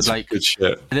done some good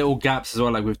shit. Little gaps as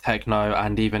well, like with Techno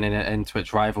and even in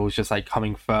Twitch Rivals, just like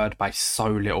coming third by so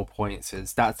little points. I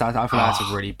feel that's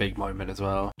a really big moment as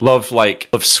well. Love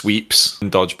sweeps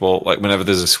in dodgeball. Like whenever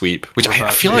there's a sweep, which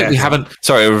I feel like we haven't.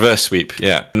 Sorry, a reverse sweep.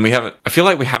 Yeah, and we haven't. I feel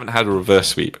like we haven't had a reverse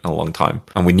sweep in a long time,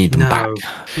 and we need them back.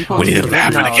 We need them to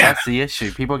happen again. That's the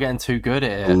issue. People are getting too good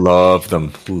at it. Love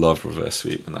them. Love reverse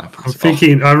sweep when that happens. I'm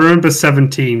thinking. I remember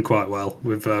 17 quite well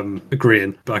with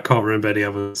agreeing, but I can't remember any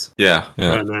others. Yeah.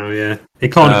 Right now,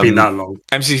 it can't have been that long.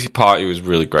 MCC Party was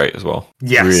really great as well.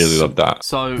 Yes, really loved that.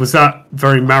 So was that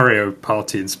very Mario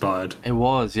Party inspired? It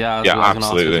was, yeah.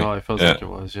 Absolutely. It feels like it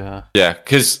was, yeah. Yeah,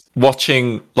 because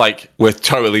watching, like, we're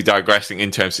totally digressing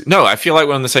into MCC. No, I feel like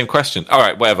we're on the same question. All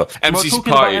right, whatever. MCC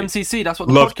talking Party. About MCC. That's what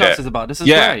the podcast is about. This is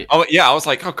great. Oh, yeah. I was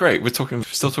like, oh, great. We're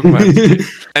still talking about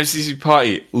MCC. MCC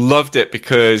Party. Loved it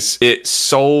because it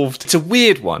solved. It's a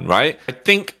weird one, right? I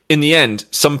think in the end,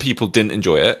 some people didn't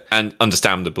enjoy it, and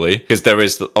understandably, because there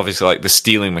is obviously like the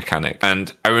stealing mechanic.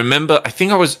 And I remember, I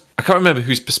can't remember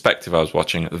whose perspective I was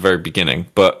watching at the very beginning,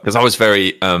 but because I was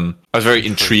very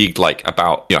intrigued, like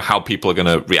about how people are going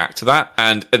to react to that.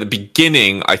 And at the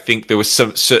beginning, I think there was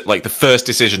some like the first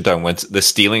decision done when the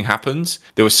stealing happens,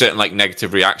 there were certain like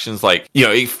negative reactions, like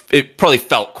it probably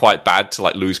felt quite bad to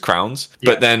like lose crowns.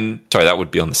 Yeah. But then, sorry, that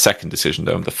would be on the second decision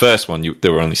dome. The first one, they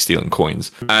were only stealing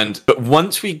coins. But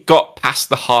once we got past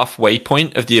the halfway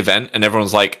point of the event, and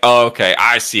everyone's like, "Oh, okay,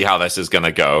 I see how this is going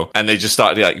to go," and they just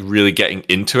started like really getting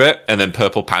into it. And then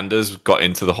Purple Pandas got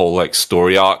into the whole like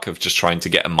story arc of just trying to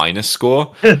get a minus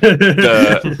score.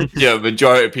 The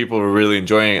majority of people were really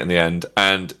enjoying it in the end.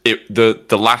 And the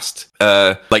last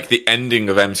like the ending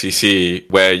of MCC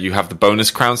where you have the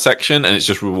bonus crown section and it's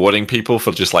just rewarding people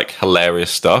for just like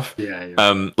hilarious stuff.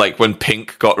 Yeah. Like when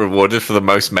Pink got rewarded for the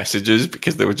most messages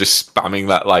because they were just spamming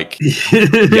that like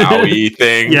yowie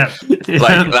thing. Yeah.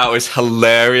 Like that was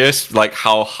hilarious. Like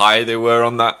how high they were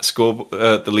on that score,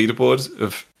 the leaderboard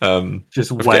of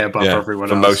just way above everyone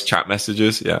for else. most chat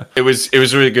messages. Yeah, it was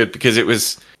really good because it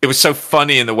was so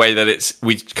funny in the way that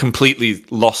we completely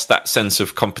lost that sense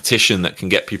of competition that can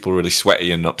get people really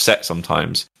sweaty and upset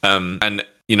sometimes. And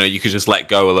you could just let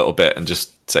go a little bit and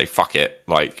just say fuck it,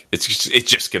 like it's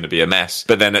just going to be a mess.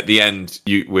 But then at the end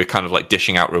we're kind of like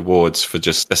dishing out rewards for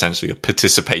just essentially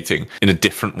participating in a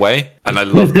different way, and I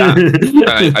love that.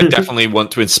 And I definitely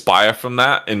want to inspire from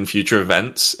that in future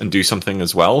events and do something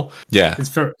as well. It's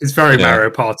very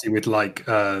Mario Party with like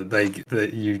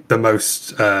the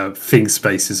most thing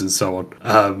spaces and so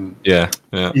on.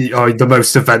 The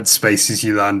most event spaces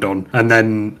you land on, and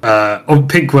then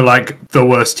Pink were like the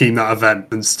worst team that event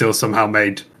and still somehow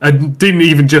made and didn't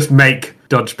even just make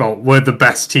Dodgeball, were the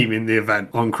best team in the event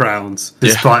on crowns,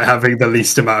 despite having the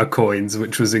least amount of coins,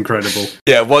 which was incredible.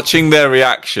 Yeah, watching their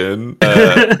reaction,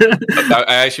 I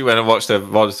actually went and watched their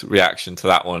VOD reaction to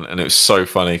that one, and it was so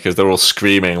funny because they're all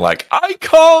screaming like, I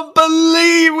can't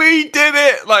believe we did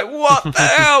it! Like, what the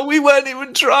hell? We weren't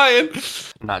even trying.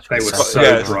 They were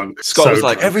so drunk. Scott was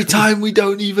like, drunk. every time we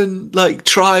don't even like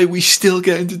try, we still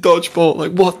get into Dodgeball.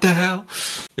 Like, what the hell?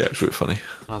 Yeah, it's really funny.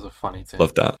 That was a funny thing.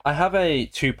 Love that. I have a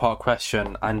 2-part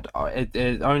question, and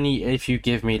it only if you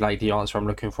give me like the answer I'm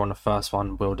looking for on the first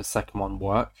one, will the second one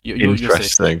work?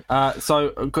 Interesting.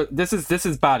 So this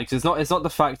is bad because it's not the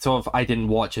fact of I didn't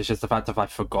watch, it's just the fact of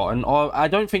I've forgotten, or I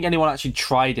don't think anyone actually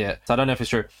tried it, so I don't know if it's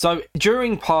true. So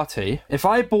during party, if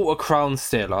I bought a Crown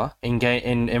Stealer in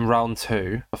round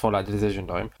 2 before like the Decision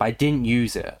Dome, but I didn't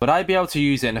use it, would I be able to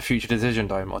use it in a future Decision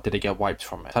Dome, or did it get wiped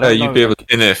from it? You'd be able to,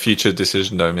 in a future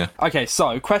Decision Dome, yeah. Okay,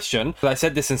 so question, I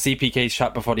said this in CPK's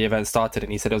chat before the event started,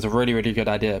 and he said it was a really, really good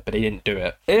idea, but he didn't do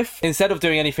it. If instead of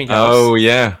doing anything else,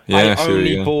 I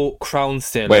only bought Crown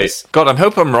Stealers. Wait, God, I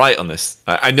hope I'm right on this.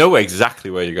 I know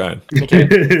exactly where you're going. Okay,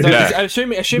 so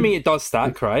assuming it does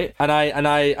stack, right? And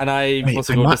I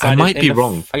might be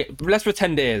wrong. Okay, let's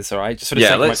pretend it is, all right? Just for the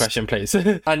sake of my question, please.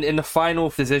 And in the final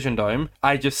Decision Dome,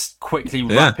 I just quickly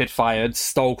rapid fired,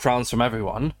 stole crowns from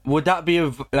everyone. Would that be a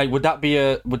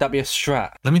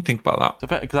strat? Let me think about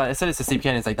that. Because I said it to CPK,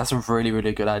 and it's like, that's a really,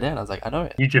 really good idea. And I was like, I know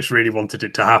it. You just really wanted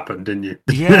it to happen, didn't you?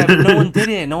 Yeah, but no one did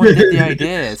it. No one did the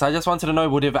idea. So I just wanted to know,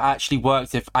 would it have actually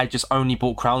worked if I just only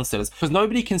bought Crown Stealers? Because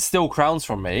nobody can steal crowns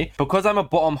from me. Because I'm a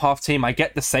bottom half team, I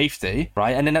get the safety,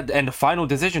 right? And then at the final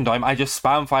Decision Dome, I just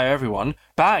spam fire everyone.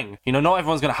 Bang! Not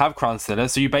everyone's going to have Crown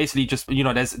Stealers, so you basically just,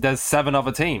 there's 7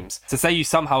 other teams. So say you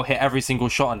somehow hit every single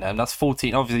shot on them, that's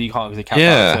 14. Obviously, you can't because they count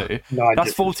out 2. No,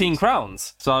 that's 14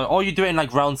 crowns. So, or you do it in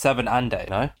like round 7 and 8,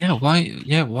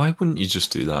 Why wouldn't you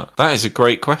just do that? That is a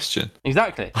great question.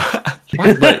 Exactly.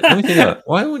 Let me think of that.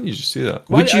 Why wouldn't you just do that?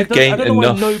 Would you gain enough? I don't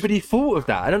know why nobody thought of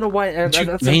that. I don't know why. Would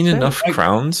you gain enough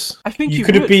crowns? I think you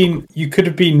could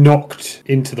have been knocked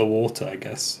into the water, I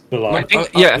guess. But like,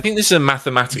 I think this is a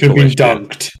mathematical issue.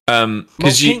 Dunked.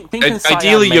 Because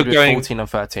ideally you're going 14 and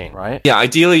 13, right? Yeah,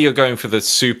 ideally you're going for the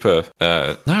super.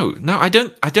 No, I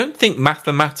don't think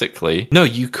mathematically. No,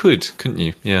 you couldn't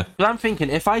you? Yeah. But I'm thinking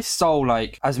if I stole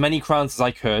like as many crowns as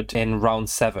I could in round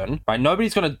 7, right?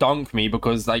 Nobody's gonna dunk me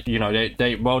because like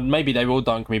maybe they will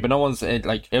dunk me, but no one's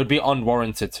like, it would be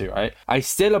unwarranted to, right? I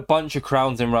steal a bunch of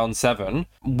crowns in round 7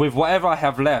 with whatever I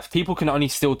have left. People can only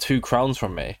steal 2 crowns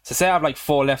from me. So say I have like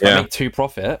 4 left, I make 2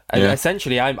 profit. And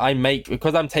essentially I make,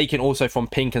 because I'm taking also from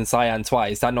Pink and Cyan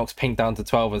twice, that knocks Pink down to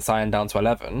 12 and Cyan down to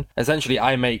 11. Essentially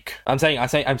I'm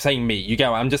saying me, you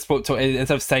get what I'm just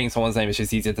instead of saying someone's name, it's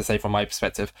just easier to say from my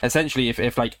perspective. Essentially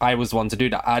if like I was one to do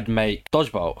that, I'd make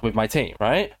Dodgeball with my team,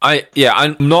 right?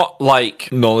 I'm not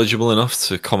like knowledgeable enough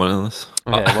to comment on this.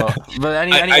 Okay, well, but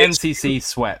any MCC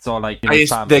sweats or like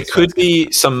there could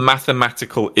be some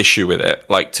mathematical issue with it,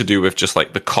 like to do with just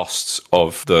like the costs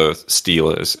of the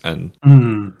stealers and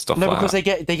stuff. No, because they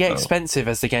get expensive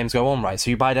as the games go on, right?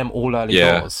 So you buy them all early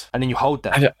doors and then you hold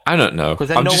them. I don't know.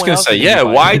 I'm just gonna say,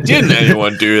 why didn't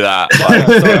anyone do that?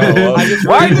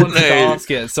 Why didn't they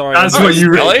ask it? Sorry, that's what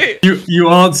you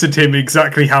answered him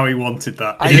exactly how he wanted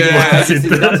that. That's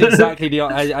exactly the.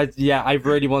 I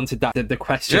really wanted that. The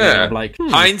question of like.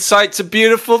 Hindsight's a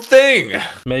beautiful thing.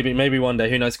 Maybe one day,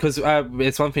 who knows? Because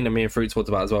it's one thing that me and Fruit talked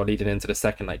about as well, leading into the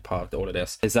second part of all of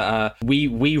this, is that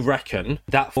we reckon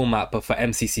that format, but for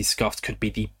MCC Scuffed, could be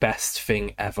the best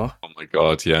thing ever. Oh my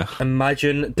god, yeah!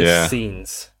 Imagine the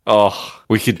scenes Oh,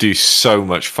 we could do so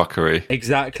much fuckery.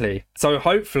 Exactly. So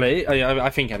hopefully, I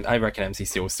reckon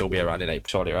MCC will still be around in April,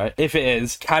 surely, right? If it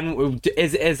is,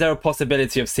 is there a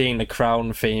possibility of seeing the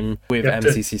crown theme with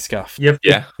MCC scuff?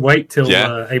 Yeah. Wait till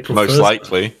April 1st. Most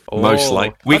likely. Most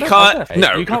likely. We can't.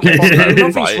 No, you can't.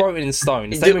 Nothing's written in stone.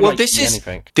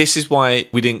 This is why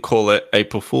we didn't call it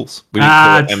April Fools. We didn't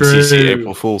call it MCC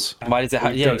April Fools. Why does it?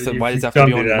 Why does it have to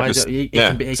be on?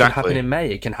 It can happen in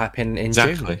May. It can happen in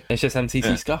June. It's just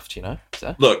MCC scuffed, you know.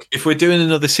 So. Look, if we're doing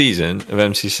another season of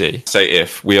MCC, say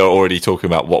if we are already talking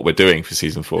about what we're doing for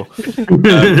season 4,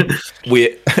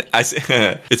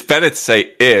 it's better to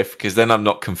say if, because then I'm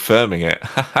not confirming it.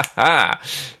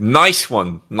 Nice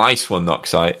one,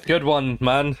 Noxite. Good one,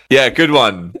 man. Yeah, good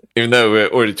one. Even though we're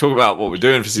already talking about what we're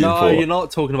doing for season 4. No, you're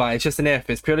not talking about it. It's just an if.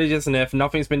 It's purely just an if.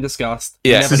 Nothing's been discussed.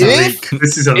 Yeah. This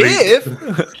is a leak.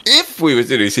 If we were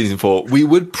to do season 4, we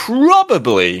would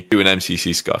probably do an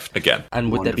MCC scuff again.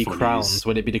 And would there be crowns?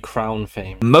 Would it be the crown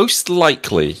theme? Most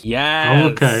likely. Yeah.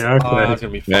 Okay.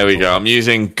 There we go. I'm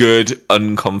using good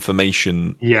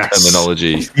unconfirmation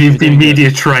terminology. You've been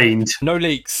media trained. No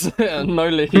leaks. No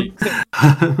leaks.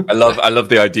 I love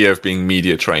the idea of being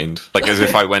media trained. Like as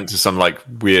if I went to some like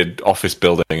weird office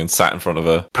building and sat in front of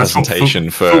a presentation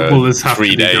for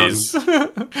 3 days.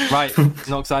 Right,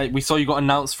 Noxite, we saw you got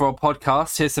announced for a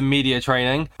podcast. Here's some media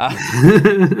training.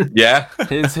 Yeah.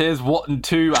 Here's what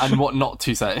to and what not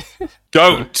to say.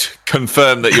 Don't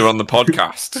confirm that you're on the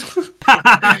podcast.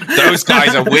 Those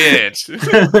guys are weird.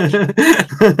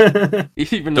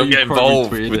 Even Don't get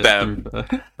involved with them.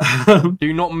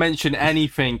 Do not mention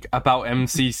anything about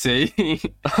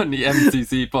MCC on the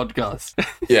MCC podcast.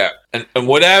 Yeah, and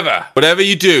whatever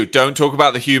you do, don't talk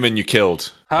about the human you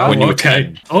killed. When you were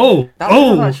 10.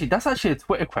 That's actually a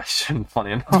Twitter question.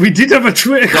 Funny enough, we did have a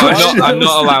Twitter question. I'm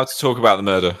not allowed to talk about the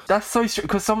murder. That's so strange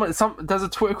because there's a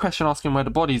Twitter question asking where the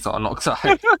bodies are,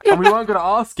 Noxite, and we weren't going to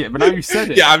ask it, but now you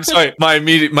said it. Yeah, I'm sorry. My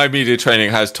media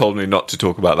training has told me not to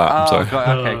talk about that. I'm sorry.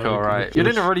 God, okay, cool, right. You're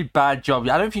doing a really bad job.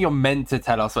 I don't think you're meant to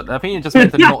tell us, but I think you're just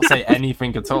meant to not say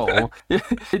anything at all.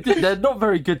 They're not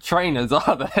very good trainers,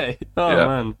 are they?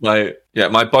 Oh man.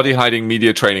 My body hiding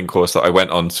media training course that I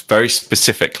went on very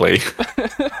specifically.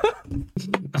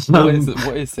 What is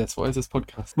this? What is this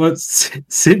podcast? Well,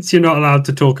 since you're not allowed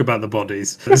to talk about the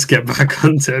bodies, let's get back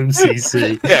onto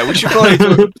MCC. Yeah, we should probably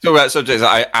talk about subjects that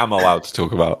I am allowed to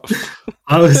talk about.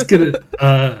 I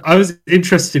was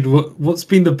interested. What's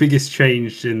been the biggest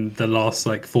change in the last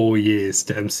 4 years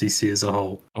to MCC as a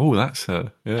whole? Oh, that's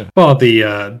yeah. Well,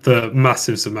 the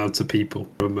massive amount of people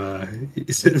from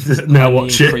now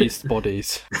watching increased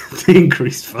bodies. The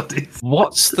increased bodies.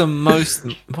 What's the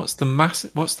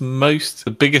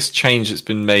biggest change that's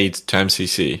been made to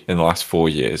MCC in the last 4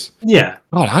 years? Yeah.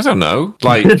 Oh, I don't know.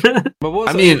 Like,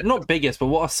 but not biggest, but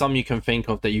what are some you can think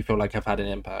of that you feel like have had an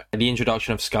impact? The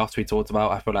introduction of Scuffed we talked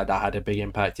about, I feel like that had a big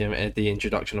impact. The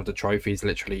introduction of the trophies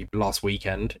literally last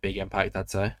weekend, big impact, I'd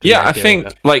say. Yeah, I think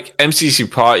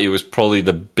MCC Party was probably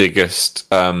the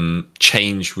biggest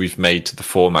change we've made to the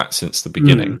format since the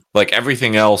beginning. Like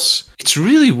everything else, it's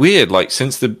really weird. Like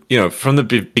since from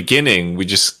the beginning, we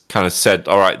just kind of said,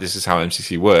 all right, this is how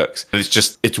MCC works. And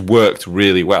it's worked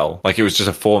really well. Like it was just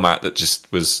a format that just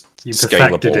was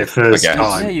scalable. It first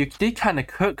time. Yeah, you did kind of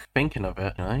cook thinking of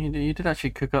it. You did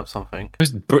actually cook up something.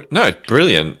 It's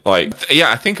brilliant. Like,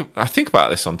 yeah, I think about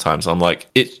this sometimes. I'm like,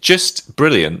 it's just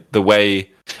brilliant the way.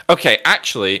 Okay,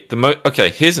 actually,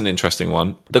 here's an interesting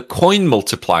one. The coin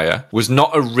multiplier was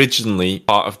not originally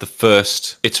part of the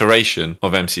first iteration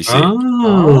of MCC.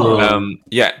 Oh.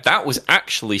 That was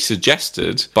actually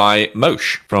suggested by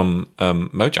Mosh from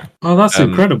Mojang. Oh, that's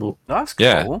incredible. That's cool.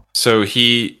 Yeah. So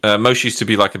Mosh used to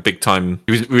be like a big time.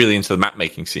 He was really into the map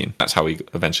making scene. That's how he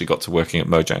eventually got to working at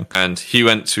Mojang. And he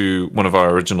went to one of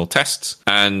our original tests.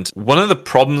 And one of the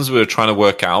problems we were trying to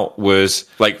work out was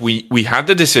we had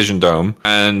the Decision Dome.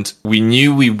 And we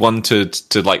knew we wanted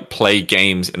to play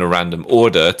games in a random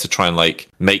order to try and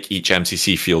make each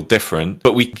MCC feel different,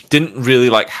 but we didn't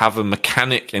really have a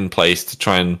mechanic in place to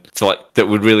try and that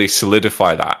would really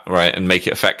solidify that, right, and make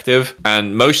it effective.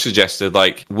 And most suggested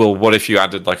well, what if you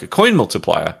added a coin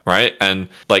multiplier, right? And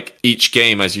each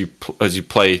game as you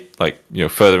play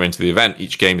further into the event,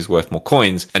 each game is worth more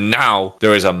coins. And now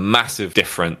there is a massive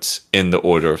difference in the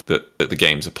order of that the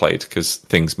games are played because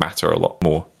things matter a lot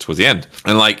more towards the end.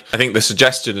 And I think the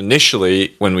suggestion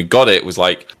initially when we got it was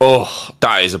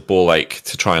that is a ball ache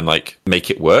to try and make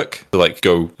it work, to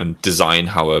go and design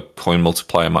how a coin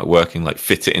multiplier might work and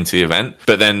fit it into the event.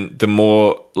 But then the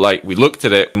more we looked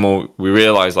at it, the more we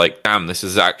realized damn, this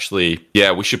is actually,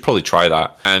 we should probably try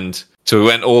that. And So we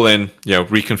went all in,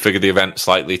 reconfigured the event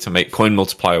slightly to make coin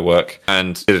multiplier work,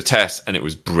 and did a test, and it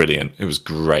was brilliant. It was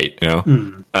great,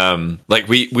 Like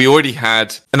we already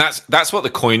had, and that's what the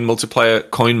coin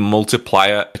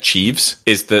multiplier achieves,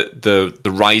 is the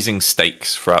rising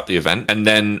stakes throughout the event. And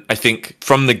then I think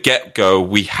from the get-go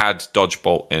we had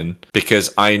Dodgebolt in,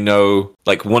 because I know,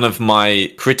 like, one of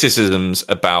my criticisms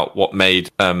about what made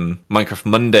Minecraft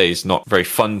Mondays not very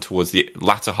fun towards the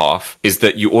latter half is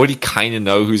that you already kind of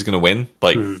know who's going to win,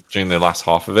 like during the last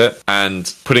half of it.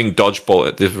 And putting Dodgebolt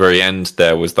at the very end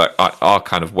there was like our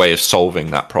kind of way of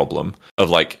solving that problem of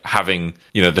like having,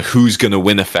 the who's going to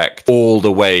win effect all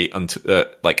the way until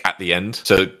like at the end.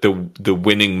 So the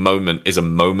winning moment is a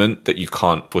moment that you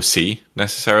can't foresee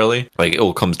necessarily. Like, it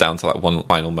all comes down to that one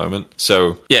final moment.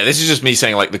 So yeah, this is just me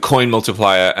saying, like, the coin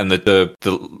multiplier and the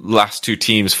last two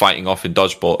teams fighting off in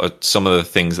Dodgebolt are some of the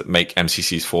things that make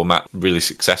MCC's format really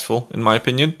successful, in my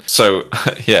opinion. So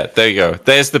yeah, there you go.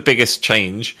 There's the biggest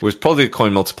change, was probably the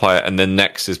coin multiplier, and then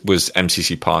next was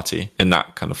MCC Party in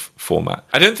that kind of format.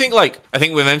 I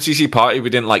think with MCC Party we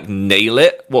didn't like nail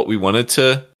it what we wanted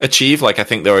to achieve. Like, I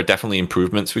think there are definitely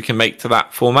improvements we can make to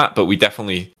that format, but we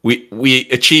definitely we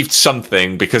achieved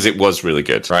something because it was really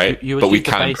good, right? But we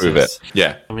can improve it.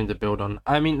 Yeah. I mean, to build on,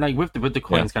 I mean, like with the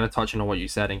coins, kind of touching on what you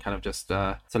said and kind of just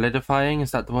solidifying,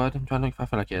 is that the word I'm trying to look for? I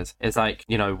feel like it is. It's like,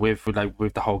 with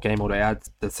the whole game, all they add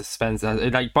the suspense,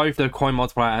 like both the coin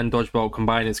multiplier and Dodgebolt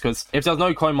combined, is because if there's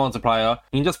no coin multiplier,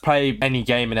 you can just play any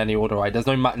game in any order, right? There's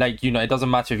no it doesn't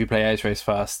matter if you play Ace Race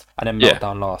first and then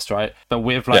Meltdown last, right? But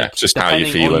with just how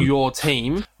you feel on your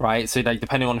team, right? So like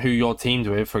depending on who you're teamed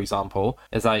with, for example,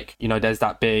 it's like, there's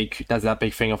that big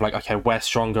thing of like, okay, we're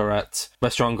stronger at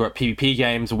PvP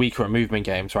games, weaker at movement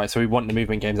games, right? So we want the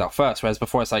movement games out first, whereas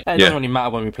before it's like, it doesn't really matter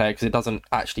when we play it because it doesn't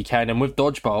actually care. And then with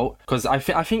Dodgebolt, because I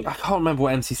think I can't remember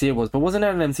what MCC it was, but wasn't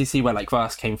there an MCC where like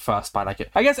first came first by like it?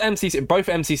 I guess both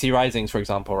MCC Risings, for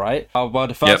example, right? Well,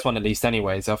 the first one at least,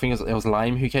 anyways. I think it was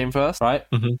Lime who came first, right?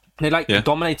 They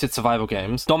dominated survival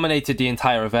games, dominated the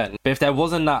entire event. But if there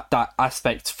wasn't that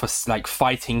aspect for like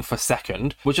fighting for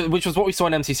second, which was what we saw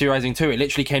in MCC Rising 2, it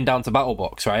literally came down to Battle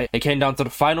Box, right? It came down to the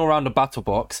final round of Battle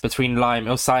Box between Lime.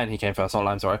 It was Cyan he came first, not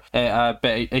Lime, sorry. But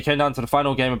it came down to the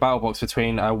final game of Battle Box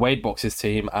between Wade Box's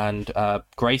team and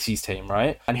Gracie's team,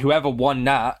 right? And whoever won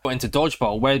that went into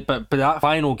Dodgebolt. But that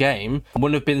final game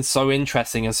wouldn't have been so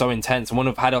interesting and so intense, and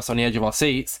wouldn't have had us on the edge of our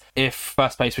seats if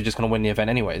first place were just going to win the event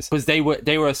anyways, because they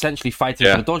were essentially fighting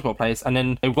for the Dodgebolt place. And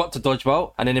then they got to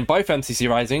Dodgebolt, and then in both MCC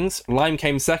Risings, Lime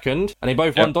came second, and they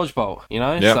both won Dodgebolt.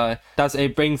 So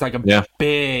it brings like a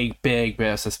big bit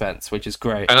of suspense, which is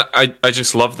great. And I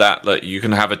just love that you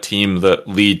can have a team that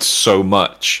leads so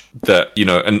much that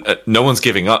and no one's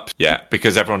giving up yet,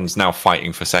 because everyone's now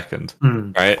fighting for second,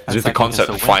 right? Just the concept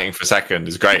of fighting for second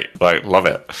is great. Like, love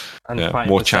it. And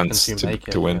more chance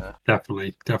to win.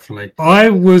 Definitely. I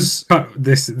was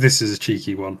this is a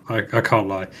cheeky one. I can't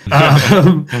lie.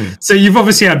 So you've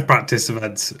obviously had practice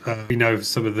events. We know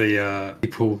some of the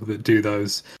people that do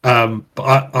those.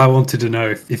 But I wanted to know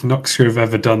if Noxite have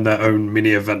ever done their own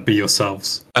mini event by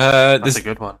yourselves. That's a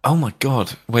good one. Oh my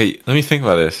god! Wait, let me think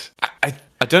about this.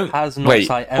 I don't. Has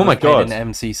Noxite ever played in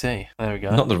MCC? There we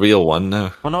go. Not the real one,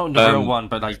 no. Well, not the real one,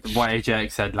 but like what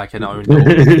AJX said, like an own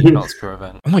Noxite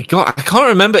event. Oh my god, I can't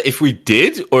remember if we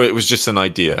did or it was just an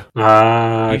idea.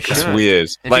 That's weird.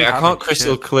 Like, I can't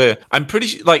crystal clear. I'm pretty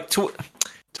sure, like,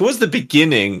 towards the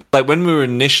beginning, like when we were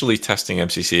initially testing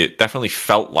MCC, it definitely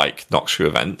felt like Noxite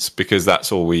events, because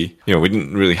that's all we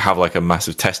didn't really have like a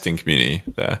massive testing community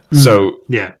there. So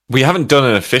we haven't done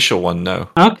an official one, no.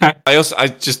 Okay.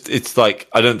 It's like,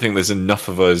 I don't think there's enough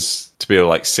of us to be able to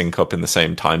like sync up in the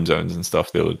same time zones and stuff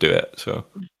to be able to do it. So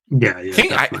I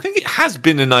think it has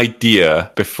been an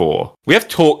idea before. We have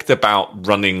talked about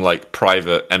running like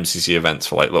private MCC events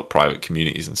for like little private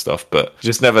communities and stuff, but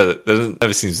there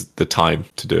never seems the time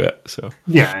to do it. So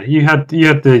you had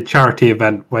the charity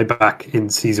event way back in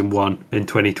season 1 in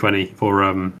 2020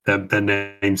 for their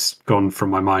names gone from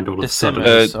my mind all of a sudden.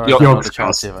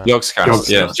 Yogscast,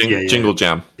 Jingle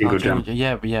Jam.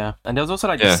 Yeah. And there was also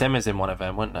like the Simmers in one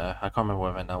event, wasn't there? I can't remember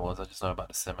what event that was. I just know about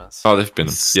the Simmers. Oh, they've been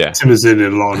Simmers in a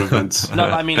lot of events. No,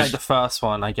 I mean like the first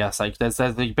one, I guess. Like there's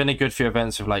been a good few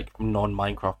events with like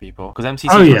non-Minecraft people, because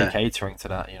MCC is really catering to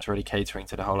that. It's really catering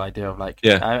to the whole idea of like.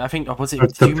 I think was it?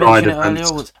 Did you mention it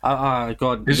earlier?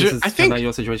 God, this is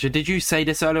your situation. Did you say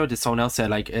this earlier, or did someone else say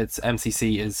like it's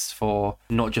MCC is for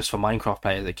not just for Minecraft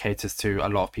players? It caters to a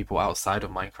lot of people outside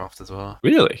of Minecraft as well.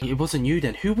 Really? It wasn't you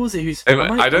then. Who was it?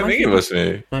 I don't think it was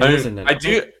me. No, it wasn't then.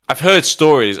 I've heard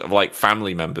stories of like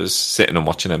family members sitting and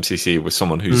watching MCC with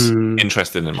someone who's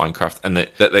interested in Minecraft, and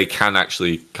that they can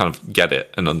actually kind of get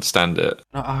it and understand it.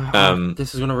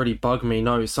 This is gonna really bug me.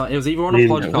 No, so it was either on a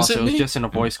podcast, it was just in a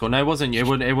voice call. No, it wasn't. It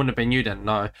wouldn't have been you then.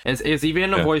 No, it was either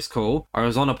in a voice call or it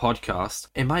was on a podcast.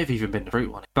 It might have even been the Fruit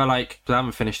one, but like, I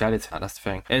haven't finished editing. That's the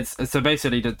thing. It's so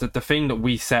basically the thing that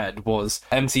we said was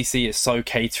MCC is so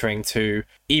catering to,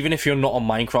 even if you're not a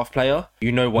Minecraft player,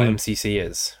 you know what MCC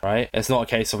is, right? It's not a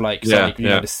case of like, know,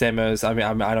 the Simmers. I mean,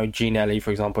 I know Gene Ellie,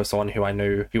 for example, is someone who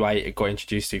I got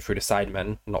introduced to through the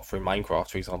Sidemen, not through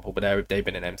Minecraft, for example, but they've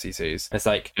been in MCCs. It's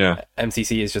like,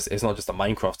 MCC is it's not just a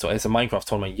Minecraft tournament. It's a Minecraft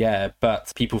tournament,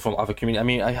 but people from other communities. I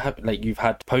mean, I have like, you've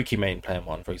had Pokimane playing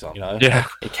one, for example, you know? Yeah.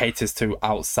 It caters to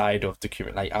outside of the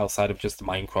community, like outside of just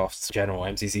Minecraft's general.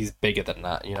 MCC is bigger than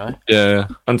that, you know? Yeah.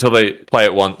 Until they play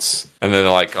it once and then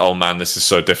they're like, oh man, this is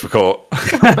so difficult.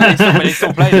 But they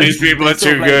still play These people are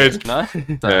too good. No?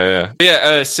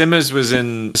 Simmers were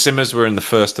in the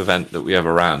first event that we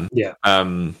ever ran. Yeah.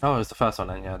 It was the first one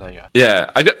then. Yeah, there you go.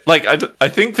 Yeah. I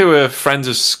think they were friends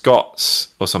of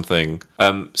Scott's or something.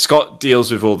 Scott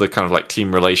deals with all the kind of like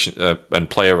team relation and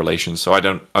player relations, so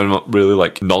I'm not really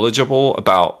like knowledgeable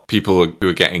about people who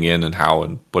are getting in and how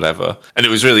and whatever. And it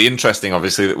was really interesting,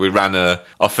 obviously, that we ran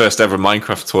our first ever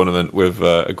Minecraft tournament with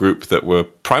a group that were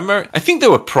I think they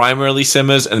were primarily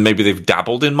Simmers, and maybe they've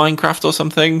dabbled in Minecraft or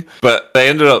something, but they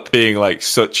ended up being like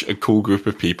such a cool group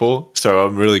of people. So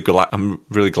I'm really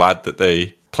glad that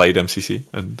they played MCC,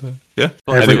 and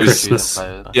every Christmas.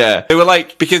 They were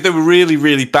like, because they were really,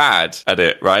 really bad at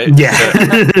it, right? Yeah.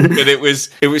 But it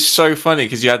was so funny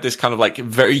because you had this kind of like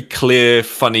very clear,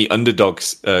 funny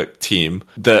underdogs team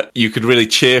that you could really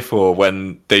cheer for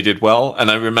when they did well. And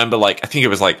I remember, like, I think it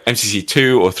was like MCC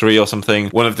 2 or 3 or something.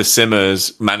 One of the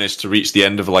Simmers managed to reach the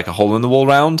end of like a hole in the wall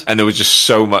round, and there was just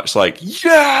so much like,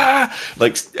 yeah,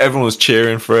 like everyone was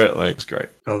cheering for it. Like, it's great.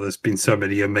 Oh, there's been so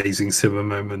many amazing Simmer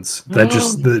moments. They're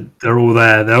just they're all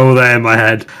there. They're all there in my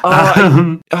head.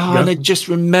 And I just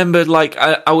remembered, like,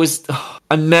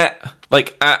 I met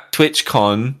like at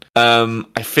TwitchCon.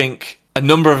 I think a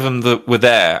number of them that were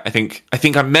there. I think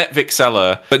I met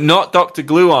Vixella, but not Dr.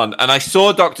 Gluon. And I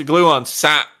saw Dr. Gluon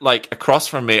sat like across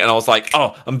from me, and I was like,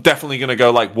 oh, I'm definitely gonna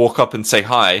go like walk up and say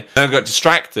hi. And I got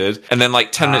distracted, and then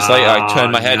like 10 minutes later, I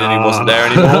turned my head and he wasn't there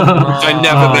anymore. So I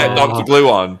never met Dr.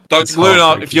 Gluon. Dr.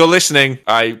 Gluon, if you're listening,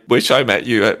 I wish I met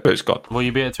you at TwitchCon. Will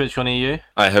you be at TwitchCon EU?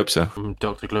 I hope so.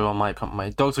 Dr. Gluon might come.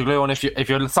 Dr. Gluon, if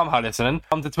you're somehow listening,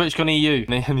 come to TwitchCon EU,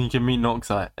 and you can meet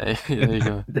Noxite. There you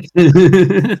go.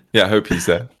 Yeah, I hope he's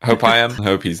there. I hope I am. I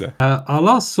hope he's there. Our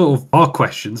last sort of our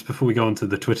questions before we go on to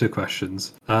the Twitter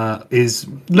questions is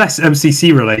less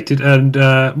MCC related and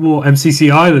more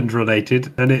MCC Island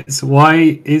related, and it's,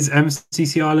 why is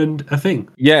MCC Island a thing?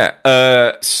 Yeah,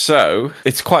 so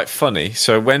it's quite funny.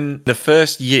 So when the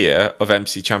first year of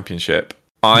MC Championship,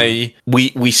 we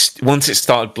once it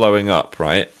started blowing up,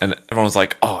 right, and everyone was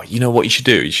like, oh, you know what you should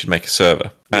do? You should make a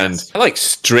server. And I like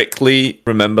strictly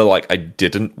remember, like, I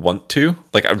didn't want to,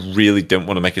 like, I really didn't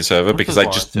want to make a server because I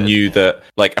just knew that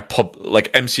like a pub,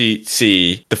 like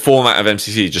MCC, the format of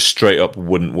MCC just straight up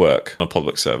wouldn't work on a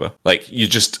public server. Like,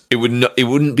 it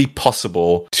wouldn't be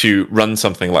possible to run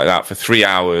something like that for 3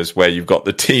 hours where you've got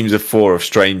the teams of 4 of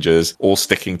strangers all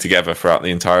sticking together throughout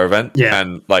the entire event,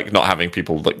 and like not having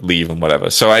people like leave and whatever.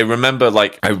 So I remember,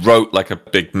 like, I wrote like a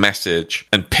big message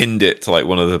and pinned it to like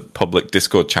one of the public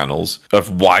Discord channels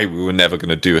of why we were never going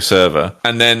to do a server.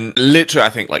 And then literally, I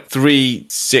think like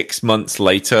 3-6 months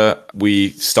later,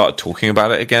 we started talking about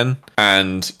it again.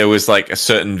 And it was like a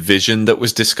certain vision that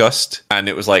was discussed. And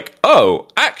it was like, oh,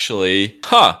 actually,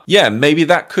 maybe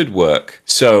that could work.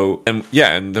 So, and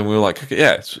then we were like,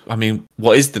 okay, I mean,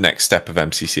 what is the next step of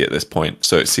MCC at this point?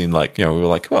 So it seemed like, we were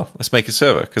like, well, let's make a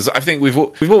server. Because I think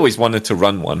we've always wanted to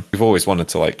run one. We've always wanted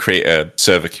to like create a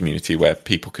server community where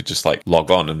people could just like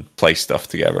log on and play stuff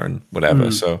together and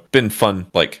whatever. So been fun,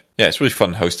 like, yeah, it's really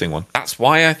fun hosting one. That's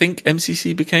why I think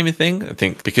MCC became a thing. I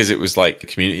think because it was like the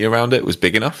community around it was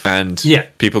big enough, and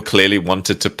people clearly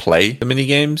wanted to play the mini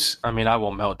games. I mean, I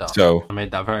want Meltdown. So I made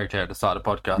that very clear at the start of the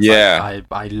podcast. Yeah,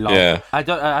 I love. Yeah.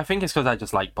 I think it's because I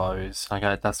just like bows.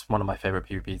 Like that's one of my favorite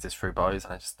PvPs is through bows,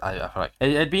 and I feel like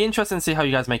it'd be interesting to see how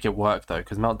you guys make it work though,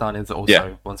 because Meltdown is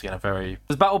also once again a very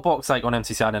because BattleBox, like on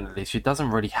MCC Island at least, it doesn't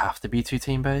really have to be 2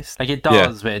 team based. Like it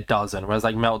does, but it doesn't. Whereas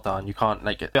like Meltdown, you can't,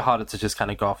 like, it's a bit harder to just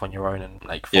kind of go off stuff on your own and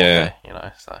like 4K, you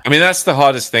know. So I mean, that's the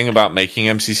hardest thing about making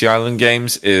MCC Island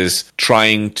games is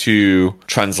trying to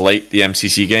translate the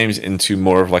MCC games into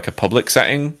more of like a public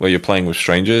setting where you're playing with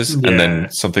strangers and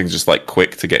then something just like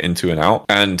quick to get into and out.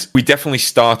 And we definitely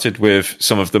started with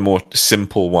some of the more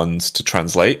simple ones to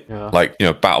translate, like, you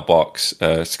know, Battle Box,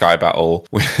 Sky Battle.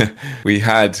 We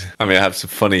had, I mean, I have some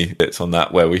funny bits on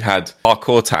that where we had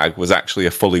Parkour Tag was actually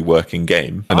a fully working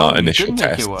game in our initial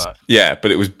test. Yeah,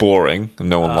 but it was boring and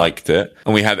no one liked it.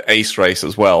 And we had Ace Race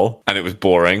as well, and it was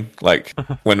boring. Like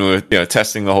when we were, you know,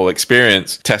 testing the whole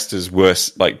experience, testers were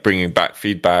like bringing back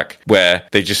feedback where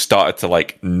they just started to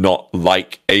like not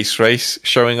like Ace Race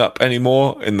showing up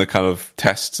anymore in the kind of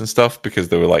tests and stuff because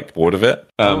they were like bored of it.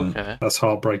 That's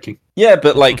heartbreaking. Yeah,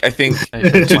 but like I think,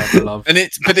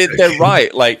 they're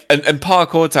right. Like, and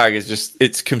Parkour Tag is just,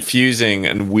 it's confusing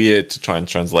and weird to try and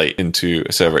translate into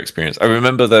a server experience. I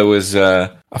remember there was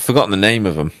I've forgotten the name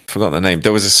of them.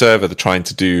 There was a server they were trying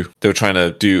to do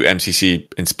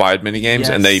MCC inspired minigames,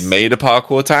 and they made a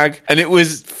Parkour Tag, and it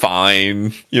was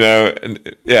fine, you know. And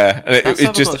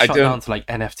it just got shut down to like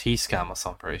NFT scam or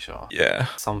something. Pretty sure. Yeah.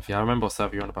 Something I remember what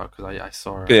server you're on about because I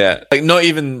saw it. Yeah, like not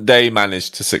even they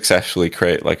managed to successfully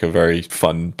create like a very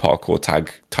fun Parkour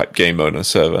Tag type game mode on a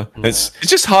server. Yeah. It's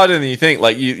just harder than you think.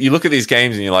 Like you look at these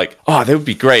games and you're like, oh, they would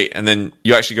be great, and then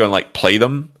you actually go and like play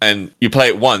them, and you play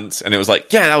it once, and it was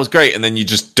like, yeah, that was great, and then you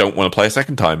just don't want to play a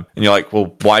second time, and you're like,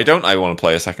 well, why don't I want to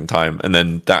play a second time? And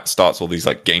then that starts all these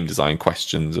like game design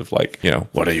questions of like, you know,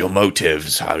 what are your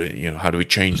motives? How do we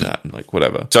change that? And like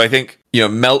whatever. So I think, you know,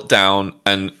 Meltdown,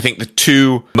 and I think the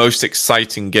two most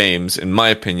exciting games, in my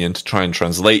opinion, to try and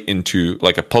translate into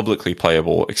like a publicly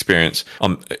playable experience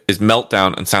is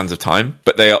Meltdown and Sands of Time,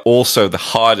 but they are also the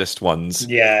hardest ones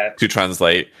to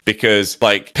translate because,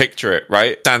 like, picture it,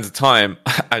 right? Sands of Time,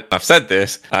 I've said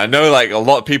this, I know like a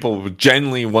lot of people would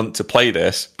genuinely want to play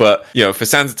this, but, you know, for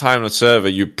Sands of Time on a server,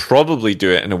 you probably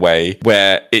do it in a way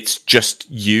where it's just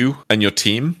you and your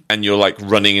team, and you're like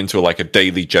running into like a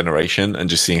daily generation and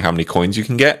just seeing how many coins you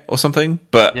can get or something.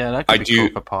 But yeah, that could be cool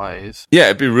for pies. Yeah,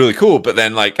 it'd be really cool. But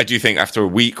then, like, I do think after a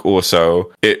week or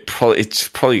so, it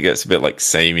probably gets a bit like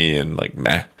samey and like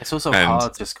meh. It's also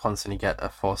hard to just constantly get a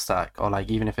 4-stack, or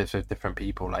like even if it's with different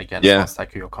people, like getting a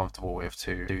 4-stack who you're comfortable with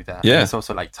to do that. Yeah, and it's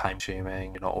also like time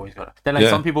consuming. You're not always gonna. Then like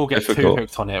some people get too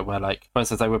hooked on it, where like for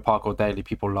instance, like with Parkour Daily,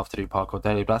 people love to do Parkour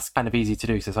Daily, but that's kind of easy to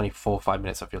do because it's only 4 or 5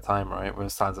 minutes of your time, right?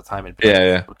 Whereas Sands of Time, would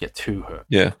get too hooked.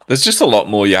 Yeah, there's just a lot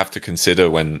more you have to consider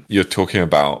when you're talking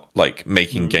about like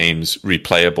making games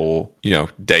replayable, you know,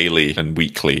 daily and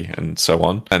weekly and so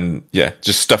on. And yeah,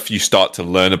 just stuff you start to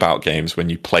learn about games when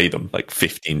you play them like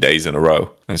 15 days in a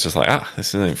row. And it's just like,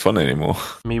 this isn't fun anymore.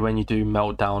 Me, when you do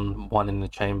Meltdown 1 in the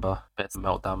chamber, it's a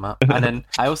Meltdown map. And then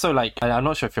I also like, I'm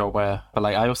not sure if you're aware, but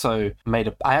like I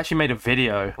actually made a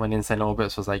video when Insane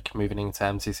Orbits was like moving into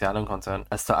MCC Island content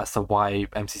as to why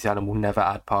MCC Island will never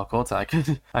add Parkour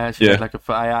Tag. I actually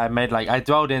made like I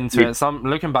dwelled into it. Some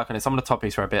looking back on it, some of the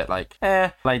topics were a bit like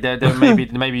like there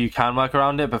maybe you can work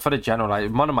around it, but for the general,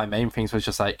 like one of my main things was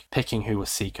just like picking who was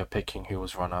seeker, picking who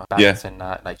was runner, balancing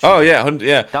that. Like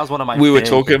that was one of my. We were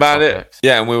talking about topics.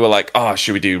 And we were like,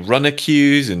 should we do runner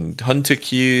queues and hunter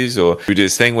queues, or we do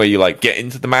this thing where you like get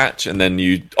into the match and then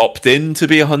you opt in to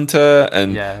be a hunter,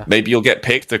 and maybe you'll get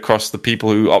picked across the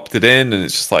people who opted in, and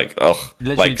it's just like,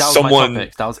 like someone,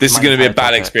 this is going to be a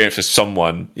bad experience for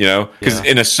someone, you know, because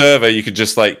in a server you could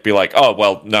just like be like, oh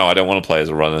well, no, I don't want to play as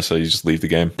a runner, so you just leave the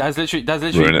game. That's literally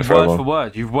word for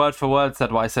word. You've word for word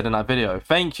said what I said in that video.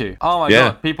 Thank you. Oh my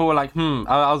god, people were like,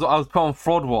 I was put on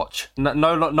fraud watch. No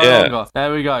longer.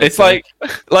 There we go. It's like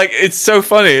it's so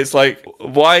funny. It's like,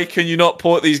 why can you not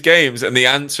port these games? And the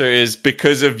answer is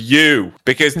because of you.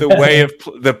 Because the way of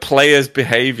the player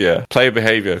behavior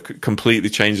completely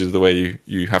changes the way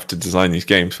you have to design these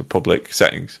games for public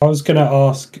settings. I was gonna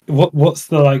ask, what's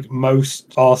the like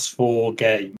most asked for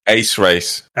game? Ace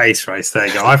Race. Ace Race. There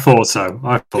you go. I thought so.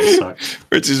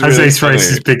 Which is as really Ace funny.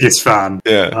 Race's biggest fan.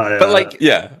 Yeah. But like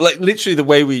literally the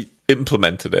way we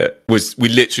implemented it was we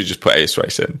literally just put Ace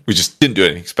Race in. We just didn't do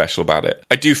anything special about it.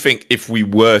 I do think if we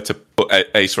were to put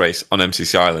Ace Race on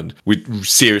MCC Island, we'd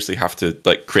seriously have to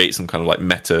like create some kind of like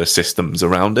meta systems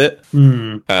around it.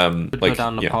 Go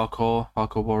down the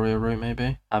parkour warrior route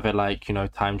maybe. Have it like, you know,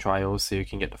 time trials so you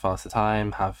can get the faster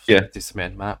time, have to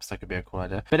submit maps. That could be a cool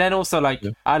idea. But then also like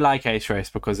I like Ace Race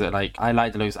because I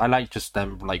like just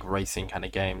them like racing kind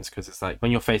of games, because it's like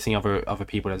when you're facing other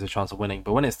people there's a chance of winning.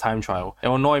 But when it's time trial,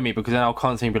 it'll annoy me because then I'll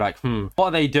constantly be like, what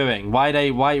are they doing? Why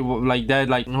like they're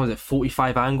like, what was it,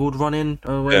 45 angled running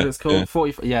or whatever it's called?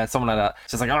 40, something like that.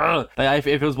 It's just like, if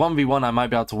it was 1v1 I might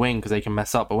be able to win because they can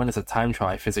mess up, but when it's a time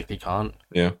trial I physically can't.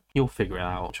 You'll figure it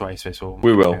out.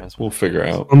 We will. We'll figure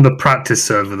it out. On the practice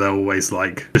server, they're always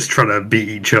like just trying to beat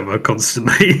each other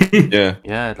constantly.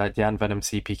 Yeah, like the Venom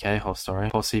CPK whole story.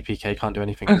 Poor CPK can't do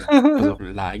anything because of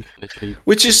lag. Literally,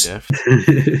 which is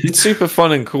it's super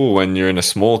fun and cool when you're in a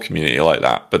small community like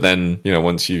that. But then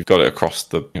once you've got it across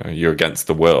you're against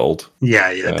the world.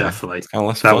 Yeah, definitely.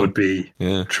 That fun. Would be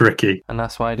tricky. And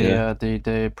that's why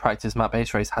the practice map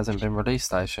Ace Race hasn't been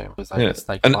released, I assume. It's like it's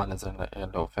like fun as a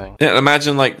little thing. Yeah,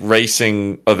 imagine like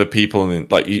racing other people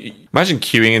and like imagine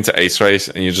queuing into Ace Race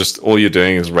and all you're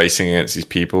doing is racing against these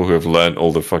people who have learned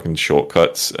all the fucking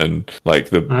shortcuts and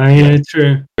like the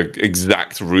true. The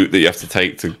exact route that you have to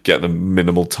take to get the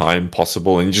minimal time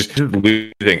possible, and you're just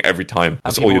losing every time.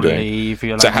 That's all you're doing. You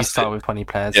start with 20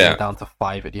 players and down to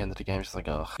 5 at the end of the game. It's just like,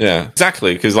 oh. Yeah,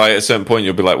 exactly. Because like at a certain point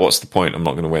you'll be like, what's the point? I'm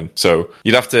not going to win. So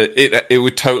you'd have to. It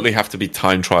would totally have to be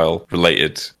time trial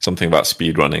related. Something about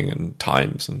speed running and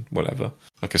times and whatever.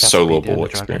 Like a solo ball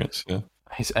experience. Yeah.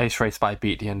 Ace Race by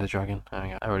Beat the Ender Dragon. There we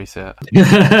go. I already see it.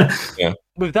 Yeah.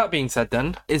 With that being said,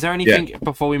 then, is there anything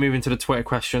before we move into the Twitter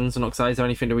questions and Noxite? Is there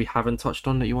anything that we haven't touched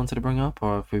on that you wanted to bring up,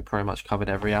 or have we pretty much covered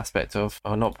every aspect of?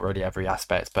 Well, not really every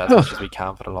aspect, but as much as we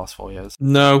can for the last 4 years.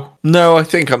 No. I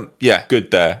think I'm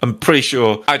good there. I'm pretty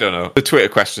sure. I don't know. The Twitter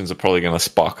questions are probably going to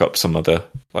spark up some other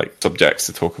like subjects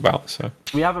to talk about. So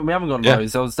we haven't got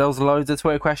loads. There was loads of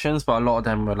Twitter questions, but a lot of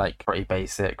them were like pretty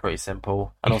basic, pretty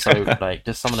simple, and also like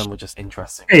just some of them were just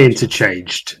interesting.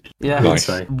 Interchanged. Yeah. Nice.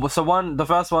 So the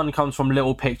first one comes from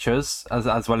Little Pictures,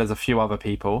 as well as a few other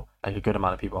people, like a good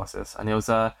amount of people asked this, and it was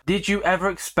did you ever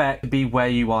expect to be where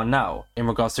you are now in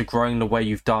regards to growing the way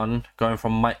you've done, going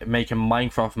from making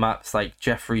Minecraft maps like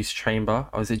Jeffrey's Chamber,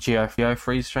 or is it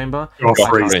Geoffrey's Chamber?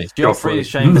 Geoffrey's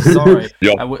Chamber, sorry.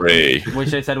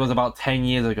 Which they said was about 10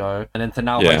 years ago, and then to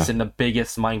now racing the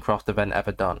biggest Minecraft event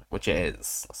ever done, which it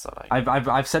is. So like,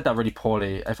 I've said that really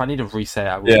poorly. If I need to re-say it,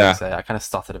 I will re-say it. I kind of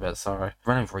stuttered a bit, sorry.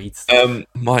 Running reads.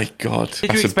 My god,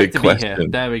 that's a big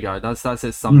question. There we go. That's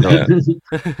it.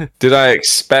 Did I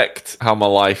expect how my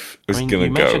life was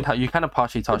going to go? You kind of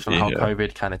partially touched on how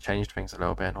COVID kind of changed things a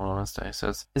little bit, in all honesty. So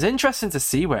it's interesting to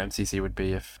see where MCC would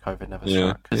be if COVID never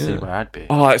struck. To see where I'd be.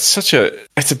 Oh,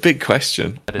 it's a big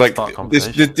question. Like,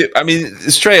 the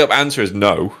straight up answer is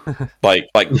no. like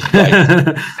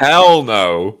hell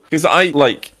no. Because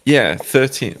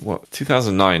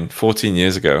 2009, 14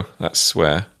 years ago.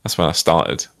 That's when I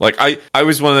started. Like I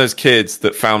was one of those kids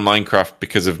that found Minecraft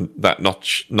because of that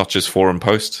Notch's forum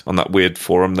post on that weird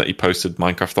forum that he posted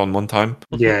Minecraft on one time.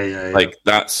 Yeah. Like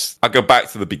I go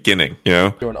back to the beginning,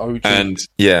 You're an OG. And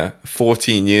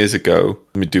 14 years ago,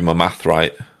 let me do my math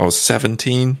right. I was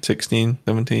 16,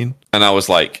 17. And I was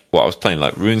like, I was playing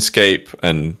like RuneScape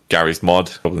and Gary's Mod,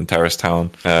 Goblin Terrace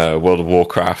Town, World of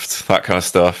Warcraft, that kind of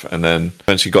stuff. And then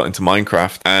eventually got into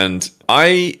Minecraft. And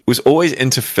I was always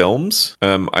into films.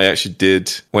 I actually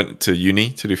went to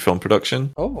uni to do film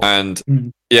production. And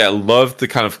loved the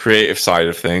kind of creative side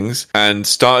of things, and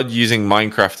started using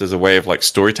Minecraft as a way of like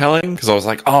storytelling, because I was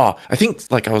like, I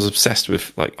think like I was obsessed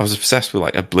with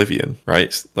like Oblivion,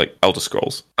 right? Like Elder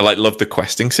Scrolls. I like loved the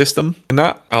questing system in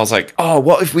that. I was like,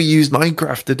 what if we use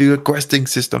Minecraft to do a questing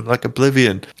system like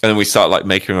Oblivion? And then we started like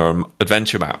making our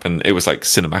adventure map, and it was like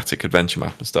cinematic adventure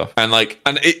map and stuff. And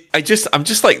I'm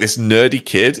just like this nerdy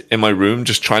kid in my room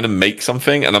just trying to make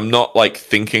something, and I'm not like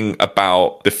thinking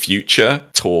about the future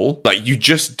at all. Like you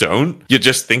just don't. You're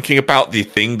just thinking about the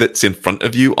thing that's in front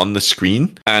of you on the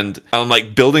screen, and I'm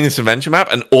like building this adventure map,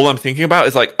 and all I'm thinking about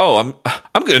is like, I'm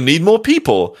gonna need more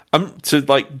people. I'm to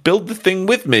like build the thing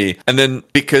with me, and then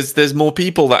because there's more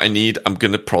people that I need, I'm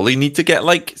gonna probably need to get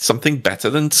like something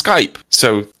better than Skype.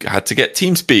 So I had to get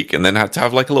TeamSpeak, and then had to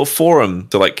have like a little forum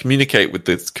to like communicate with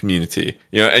this community,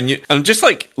 and I'm just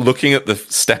like looking at the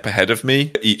step ahead of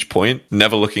me at each point,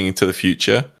 never looking into the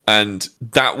future. And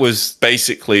that was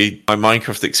basically my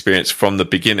Minecraft experience from the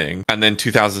beginning. And then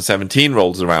 2017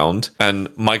 rolls around, and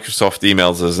Microsoft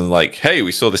emails us and like, hey,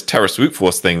 we saw this Terra Swoop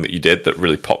Force thing that you did that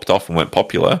really popped off and went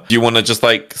popular. Do you want to just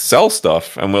like sell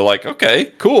stuff? And we're like,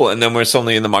 okay, cool. And then we're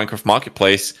suddenly in the Minecraft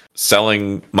marketplace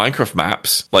selling Minecraft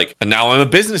maps. Like, and now I'm a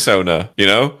business owner,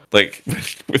 like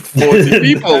with 40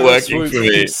 people working for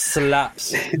me.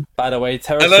 Slaps, by the way.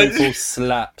 Terra Swoop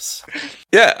slaps.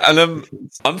 Yeah, and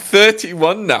I'm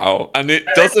 31 now, and it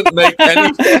doesn't make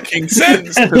any fucking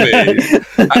sense to me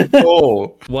at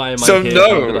all. Why am I here?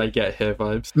 How did I get here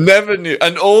vibes? Never knew.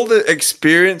 And all the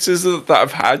experiences that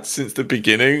I've had since the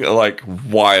beginning are like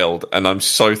wild, and I'm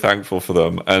so thankful for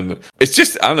them. And it's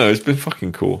just, I don't know, it's been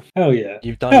fucking cool. Hell yeah.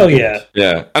 You've done Hell it. yeah.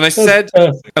 Yeah. And I said,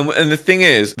 and the thing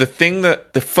is,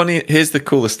 here's the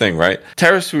coolest thing, right?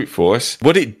 Terra Swoop Force,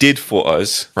 what it did for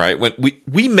us, right? When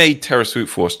we made Terra Swoop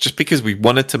Force just because we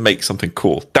wanted to make something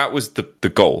cool. That was the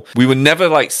goal. We were never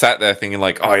like sat there thinking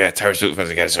like, oh yeah, Terra Swoop Force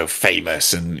is getting so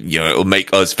famous and, you know, it'll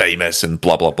make us famous and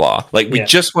blah, blah, blah. Like we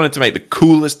just wanted to make the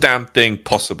coolest damn thing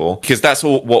possible because that's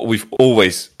what we've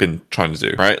always been trying to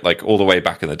do, right? Like all the way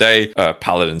back in the day,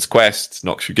 Paladin's Quest,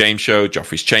 Noxite Game Show,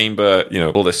 Joffrey's Chamber, you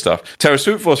know, all this stuff. Terra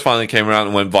Swoop Force finally came around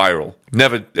and went viral.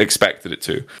 Never expected it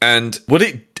to. And what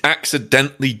it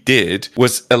accidentally did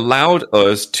was allowed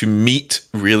us to meet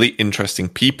really interesting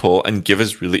people and give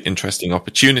us really interesting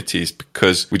opportunities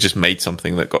because we just made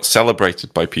something that got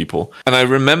celebrated by people. And I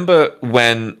remember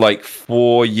when like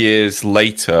 4 years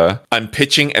later, I'm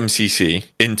pitching MCC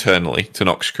internally to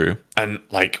Nox Crew. And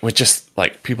like, we're just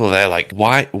like, people are there like,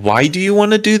 why do you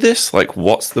want to do this? Like,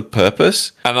 what's the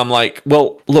purpose? And I'm like,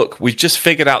 well, look, we've just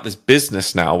figured out this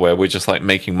business now where we're just like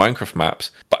making Minecraft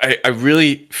maps. But I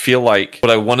really feel like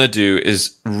what I want to do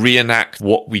is reenact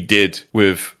what we did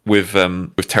with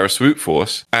Terra Swoop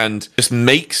Force and just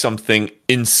make something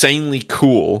insanely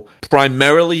cool,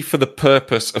 primarily for the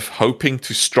purpose of hoping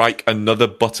to strike another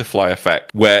butterfly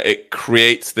effect where it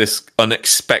creates this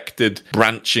unexpected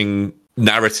branching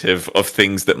narrative of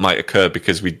things that might occur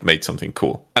because we made something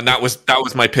cool. And that was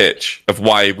my pitch of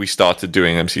why we started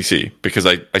doing MCC, because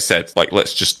I said like,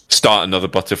 let's just start another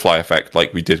butterfly effect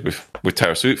like we did with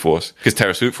Terra Swoop Force, because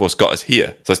Terra Swoop Force got us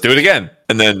here, so let's do it again.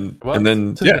 And then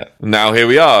now here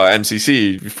we are,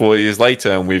 MCC 4 years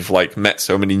later, and we've like met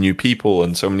so many new people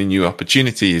and so many new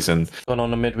opportunities and gone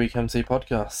on a midweek MC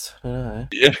podcast. Yeah.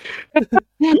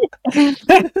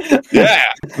 Yeah.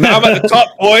 Now I'm at the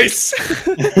top, boys.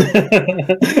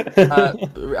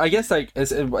 I guess like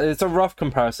it's a rough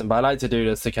comparison, but I like to do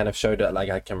this to kind of show that like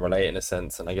I can relate in a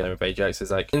sense. And again with Ajax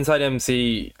is like inside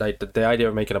MC, like the idea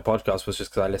of making a podcast was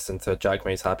just because I listened to Jack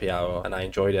May's Happy Hour and I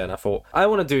enjoyed it, and I thought I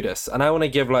want to do this, and I want to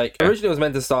give like originally it was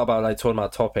meant to start about like talking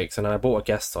about topics, and then I brought a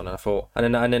guest on, and I thought,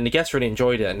 and then the guests really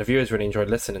enjoyed it, and the viewers really enjoyed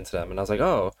listening to them, and I was like,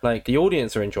 oh, like the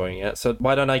audience are enjoying it, so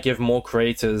why don't I give more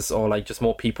creators or like just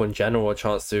more people in general a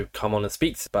chance to come on and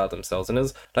speak about themselves? And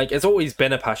it's always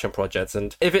been a passion project,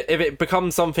 and if it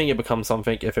becomes something, it becomes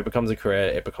something. If it becomes a career,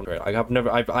 it becomes a career.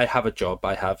 Like I have a job,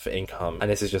 I have income, and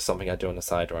this is just something I do on the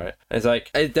side, right? And it's like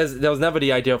there was never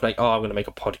the idea of like, oh, I'm gonna make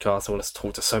a podcast, I want to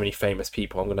talk to so many famous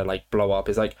people, I'm gonna like blow up.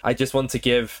 It's like I just want to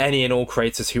give any and all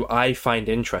creators who I find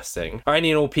interesting, or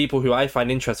any and all people who I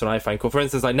find interesting and I find cool. For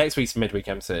instance, like next week's midweek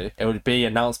MC, it would be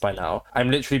announced by now.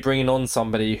 I'm literally bringing on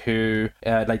somebody who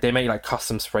like they make like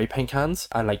custom spray paint cans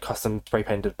and like custom spray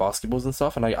painted basketballs and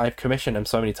stuff, and I've commissioned them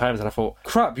so many times, and I thought,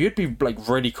 crap, you'd be like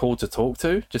really cool to talk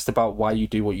to just about why you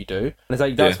do what you do. And it's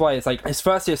like that's why it's like it's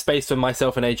firstly a space for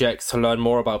myself and Ajax to learn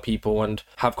more about people and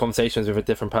have conversations with a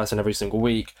different person every single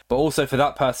week, but also for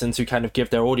that person to kind of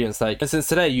give their audience, like for instance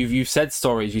today you've said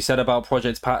stories, you said about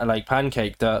projects like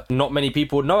Pancake that not many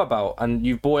people would know about, and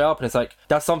you've brought it up, and it's like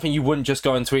that's something you wouldn't just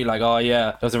go and tweet like, oh yeah,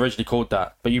 it was originally called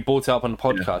that, but you brought it up on the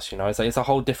podcast. You know, it's like it's a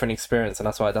whole different experience, and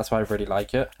that's why I really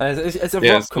like it. And it's a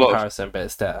rough comparison, but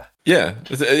it's there. Yeah,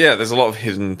 there's a lot of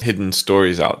hidden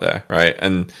stories out there, right?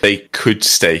 And they could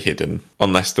stay hidden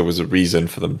unless there was a reason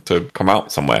for them to come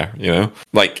out somewhere, you know,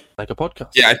 like a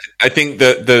podcast. Yeah, I think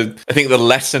the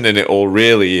lesson in it all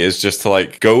really is just to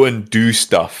like go and do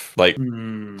stuff, like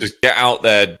just get out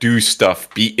there, do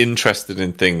stuff, be interested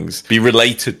in things, be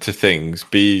related to things,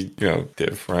 be, you know,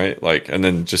 div, right? Like, and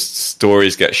then just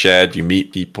stories get shared, you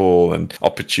meet people, and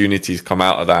opportunities come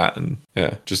out of that, and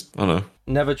yeah, just I don't know.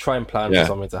 Never try and plan for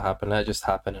something to happen. Let it just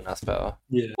happen, and that's better.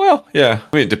 Yeah. Well, yeah.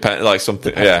 I mean, it depends. Like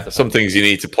something. Some things you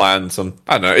need to plan. Some.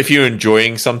 I don't know. If you're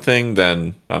enjoying something,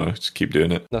 then I don't know. Just keep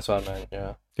doing it. That's what I meant.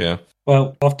 Yeah. Yeah.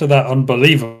 Well, after that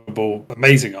unbelievable,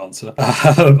 amazing answer,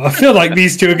 I feel like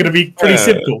these two are going to be pretty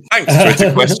simple. Thanks,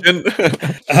 Twitter question.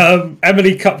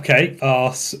 Emily Cupcake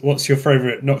asks, what's your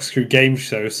favourite Nox Crew game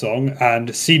show song?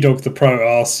 And Sea Dog the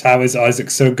Pro asks, how is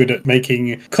Isaac so good at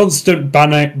making constant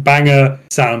banger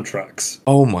soundtracks?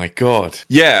 Oh my god.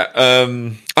 Yeah,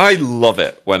 I love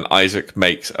it when Isaac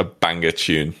makes a banger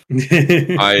tune.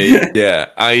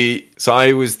 I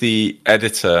was the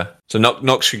editor So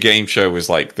Noxite Game Show was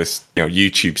like this,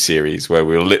 YouTube series where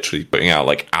we were literally putting out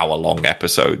like hour-long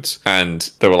episodes,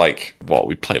 and there were like,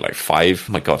 we'd play like 5.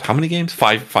 Oh my God, how many games?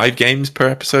 Five games per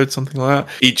episode, something like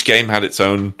that. Each game had its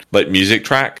own like music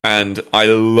track, and I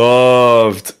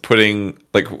loved putting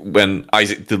like when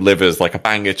Isaac delivers like a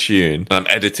banger tune, and I'm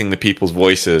editing the people's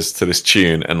voices to this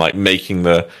tune and like making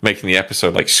the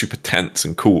episode like super tense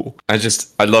and cool. I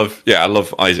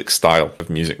love Isaac's style of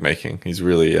music making. He's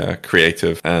really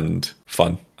creative and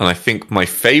fun. And I think my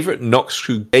favorite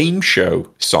Noxite Game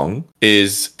Show song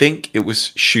is, I think it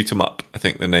was Shoot 'em Up. I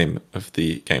think the name of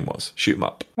the game was Shoot 'em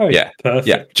Up. Oh yeah, perfect.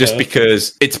 Yeah, just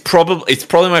because it's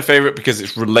probably my favorite because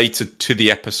it's related to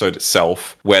the episode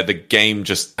itself, where the game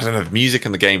just, I don't know, the music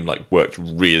and the game like worked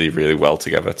really, really well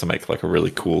together to make like a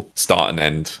really cool start and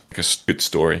end, like a good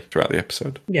story throughout the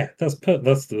episode. Yeah, that's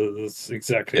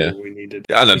exactly what we needed.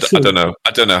 Yeah, I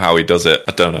don't know how he does it.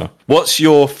 I don't know. What's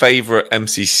your favorite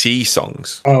MCC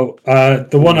songs? Oh,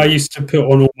 the one I used to put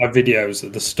on all my videos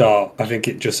at the start, I think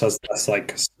it just has that's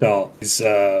like start, is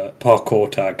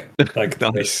Parkour Tag. Like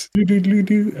nice.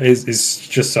 Is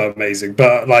just so amazing.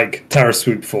 But like Terra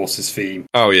Swoop Force's theme.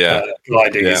 Oh yeah.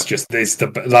 Gliding is just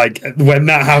like when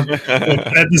that happens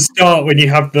at the start, when you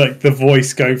have the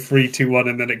voice go 3, 2, 1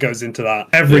 and then it goes into that.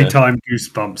 Every time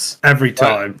goosebumps. Every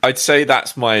time. I'd say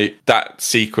that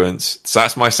sequence. So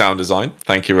that's my sound design.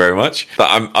 Thank you very much.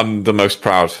 But I'm the most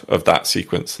proud of that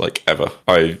sequence like ever.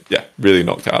 I really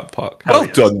knocked it out of the park. Well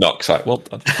done, Noxite. Well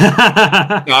done.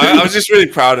 No, I was just really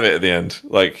proud of it at the end.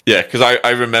 Like, yeah, because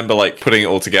I remember like putting it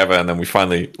all together, and then we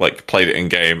finally like played it in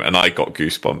game, and I got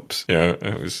goosebumps.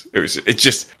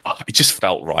 It just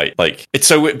felt right. Like, it's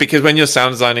so weird because when you're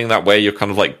sound designing that way, you're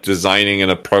kind of like designing in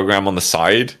a program on the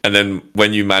side, and then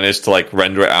when you manage to like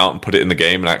render it out and put it in the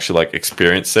game and actually like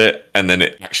experience it, and then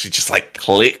it actually just like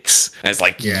clicks, and it's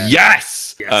like yes.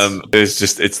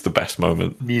 It's the best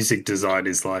moment. Music design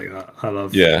is like that. I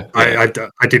love. Yeah.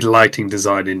 I did lighting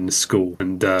design in school,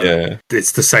 and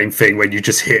it's the same thing when you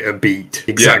just hit a beat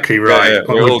exactly right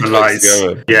with the lights.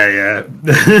 Yeah.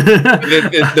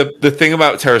 The thing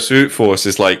about Terra Swoop Force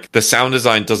is like the sound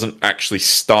design doesn't actually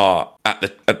start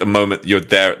at the moment you're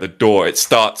there at the door. It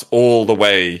starts all the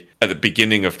way at the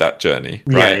beginning of that journey,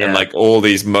 right? And like all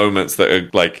these moments that are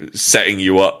like setting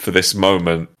you up for this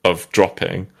moment of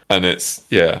dropping. And it's,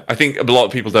 I think a lot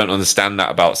of people don't understand that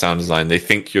about sound design. They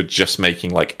think you're just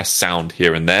making like a sound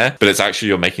here and there, but it's actually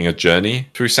you're making a journey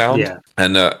through sound. Yeah.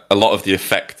 And a lot of the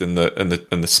effect and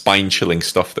the spine chilling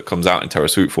stuff that comes out in Terra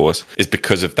Swoop Force is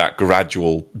because of that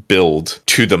gradual build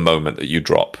to the moment that you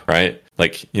drop, right?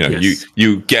 Like,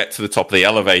 you get to the top of the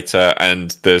elevator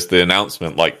and there's the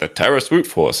announcement like the Terra Swoop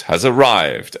Force has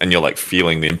arrived, and you're like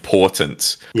feeling the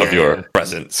importance of your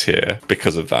presence here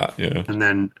because of that. And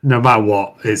then no matter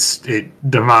what,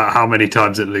 no matter how many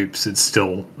times it loops, it's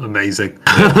still amazing.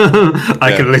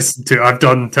 I can listen to it. I've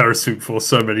done Terra Swoop Force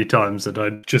so many times that I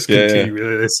just continue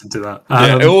to listen to that.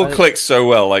 It all clicks so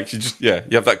well. Like you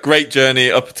have that great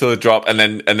journey up until the drop, and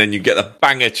then you get the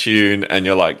banger tune, and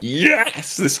you're like,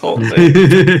 yes, this whole thing.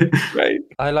 Right.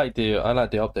 I like the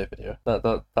update video.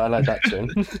 I like that tune.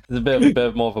 It's a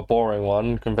bit more of a boring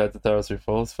one compared to Terra Swoop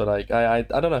Force, but like I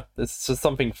don't know. It's just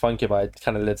something funky, but it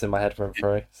kind of lives in my head for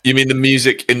free. You mean the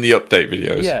music in the update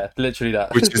videos? Yeah, literally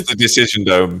that. Which is the Decision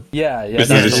Dome. Yeah.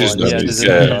 Decision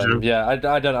Dome. Yeah, I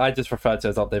don't know. I just refer to it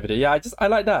as update video. Yeah, I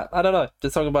like that. I don't know.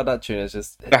 Just talking about that tune is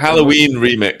just the Halloween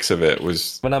remix of it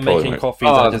was when I'm making coffee.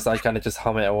 I kind of just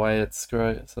hum it away. It's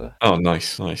great. So. Oh,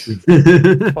 nice.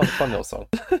 Fun little song.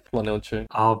 One little tune.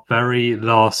 Our very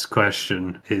last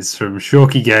question is from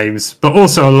Shorky Games, but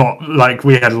also a lot, like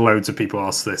we had loads of people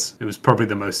ask this. It was probably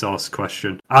the most asked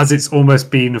question. As it's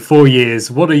almost been 4 years,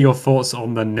 what are your thoughts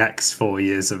on the next 4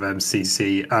 years of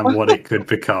MCC and what it could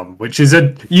become? Which is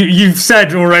you've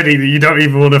said already that you don't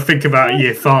even want to think about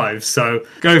year 5, so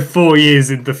go 4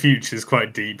 years in the future is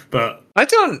quite deep, but I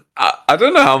don't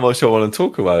know how much I want to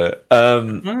talk about it.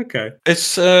 Okay. It's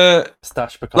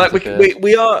Stash becomes like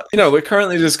we are, we're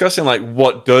currently discussing like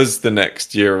what does the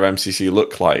next year of MCC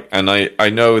look like, and I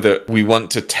know that we want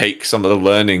to take some of the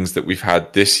learnings that we've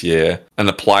had this year and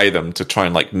apply them to try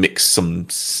and like mix some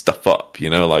stuff up,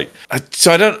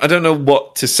 so I don't know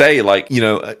what to say. Like,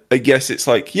 I guess it's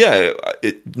like,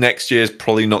 next year is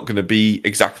probably not going to be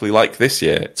exactly like this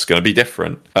year. It's going to be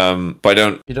different. But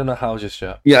you don't know how just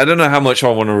yet. Yeah, I don't know how much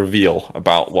I want to reveal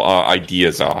about what our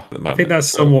ideas are at the moment. I think that's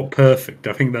somewhat perfect.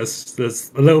 I think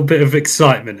there's a little bit of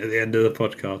excitement at the end of the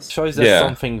podcast. Shows there's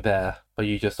something there. But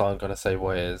you just aren't going to say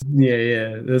what it is.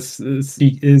 Yeah. It's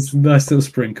a nice little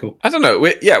sprinkle. I don't know.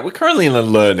 We're currently in a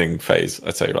learning phase,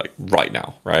 I'd say, like right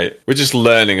now, right? We're just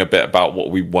learning a bit about what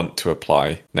we want to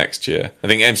apply next year. I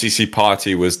think MCC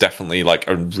Party was definitely like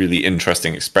a really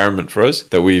interesting experiment for us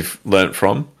that we've learned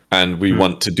from. And we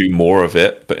want to do more of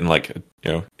it, but in like,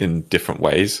 in different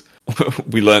ways.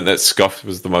 We learned that Scuffed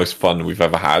was the most fun we've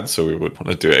ever had, so we would want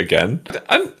to do it again.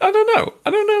 I don't know.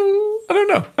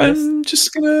 I'm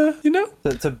just gonna,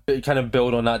 To kind of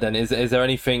build on that then, is there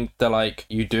anything that like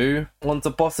you do want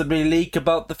to possibly leak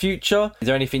about the future? Is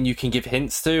there anything you can give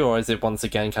hints to, or is it once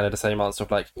again kind of the same answer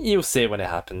of like, you'll see it when it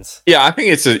happens? Yeah, I think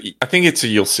it's a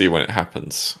you'll see when it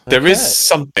happens. Okay. There is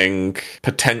something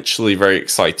potentially very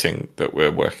exciting that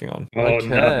we're working on.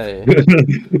 Okay.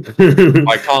 No.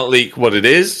 I can't leak what it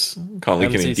is. Can't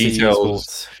leak any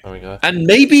details. There we go. And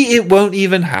maybe it won't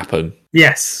even happen.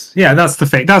 Yes. Yeah, that's the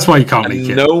thing. That's why you can't leak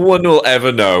it. No one will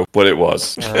ever know what it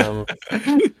was. That's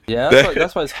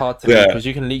why it's hard to leak, because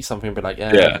you can leak something but like,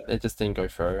 it just didn't go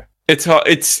through. It's hard.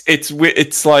 It's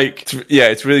like,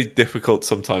 it's really difficult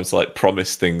sometimes to like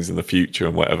promise things in the future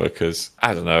and whatever, because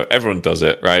I don't know, everyone does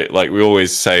it, right? Like we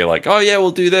always say like, oh yeah,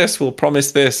 we'll do this, we'll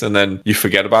promise this, and then you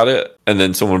forget about it, and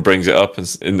then someone brings it up in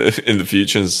the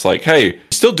future and it's like, hey, you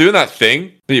still doing that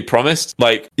thing that you promised?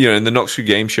 Like, in the Noxite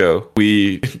game show,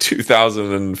 in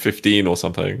 2015 or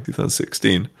something,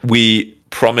 2016, we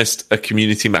promised a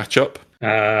community matchup.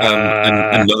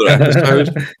 Another episode,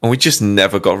 and we just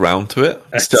never got around to it.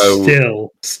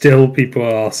 So still people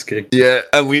are asking. Yeah,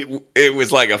 and it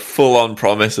was like a full-on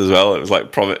promise as well. It was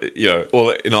like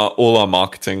all our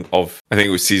marketing of, I think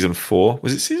it was season 4.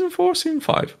 Was it season 4 or season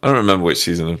 5? I don't remember which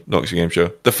season of Noxite Game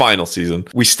Show. The final season.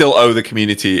 We still owe the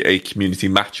community a community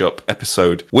matchup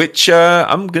episode, which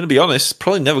I'm going to be honest,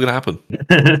 probably never going to happen.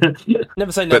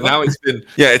 Never say never. But now it's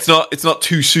not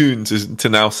too soon to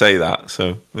now say that.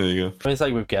 So there you go. It's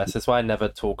like with guests. That's why I never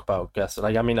talk about guests.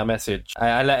 Like, I mean, I let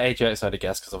AJX know the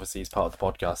guest because obviously he's part of the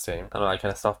podcast team and all that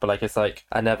kind of stuff. But like, it's like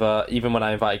I never, even when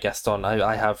I invite a guest on,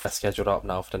 I have scheduled up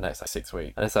now for the next like 6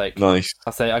 weeks, and it's like nice.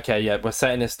 I'll say, okay, yeah, we're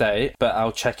setting this date, but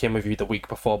I'll check in with you the week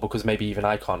before because maybe even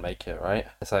I can't make it. Right?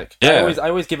 It's like I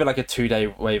always give it like a 2-day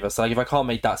waiver. So like if I can't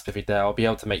make that specific day, I'll be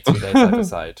able to make 2 days either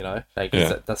side.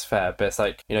 That's fair. But it's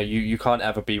like you can't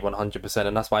ever be 100%,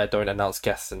 and that's why I don't announce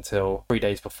guests until 3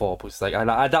 days before, because like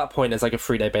at that point it's like a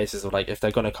 3-day basis of like, if they're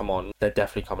gonna come on, they're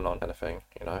definitely coming on, kind of thing.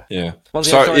 Yeah.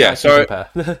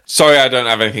 Sorry, I don't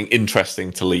have anything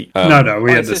interesting to leak. No,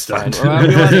 we understand. We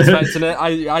weren't expecting it.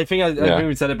 I think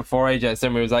we said it before. AJ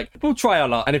said we was like, we'll try a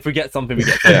lot, and if we get something, we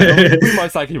get something. We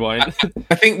most likely won't.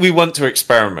 I think we want to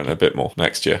experiment a bit more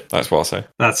next year. That's what I'll say.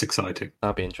 That's exciting.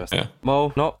 That'd be interesting.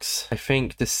 Mo, Nox, I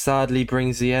think this sadly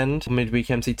brings the end of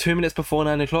Midweek MC. 2 minutes before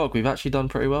 9 o'clock. We've actually done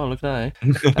pretty well. Look at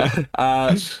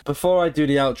that. Before I do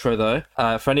the outro though,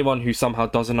 for anyone who somehow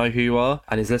doesn't know who you are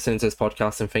and is listening to this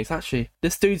podcast and thinks, actually,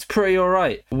 this dude's pretty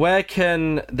alright, where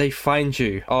can they find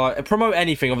you? Promote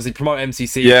anything, obviously promote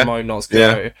MCC, promote Nox,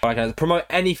 promote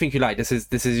anything you like. This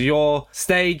is your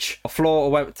stage, or floor,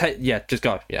 or whatever. Just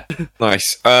go. Yeah.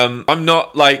 Nice. I'm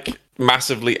not like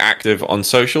massively active on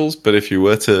socials, but if you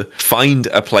were to find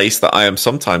a place that I am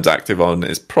sometimes active on,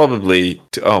 it's probably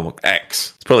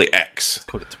X. It's probably X.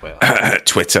 Call it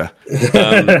Twitter.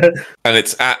 And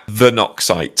it's at the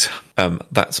Noxite.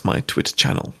 That's my Twitter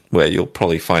channel, where you'll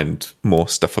probably find more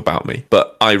stuff about me.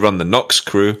 But I run the Nox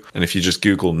Crew, and if you just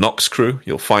Google Nox Crew,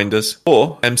 you'll find us.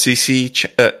 Or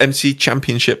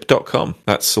mcchampionship.com.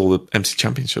 That's all the MC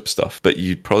Championship stuff. But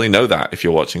you probably know that if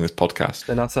you're watching this podcast.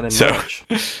 They're not selling much.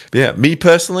 Yeah, me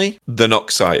personally, the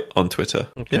Noxite on Twitter.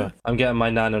 Okay. Yeah. I'm getting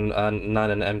my Nan and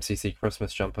MCC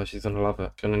Christmas jumper. She's going to love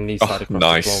it. Going to knee side across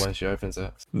the floor when she opens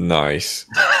it. Nice.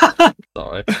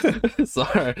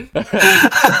 Sorry.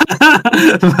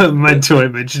 Mental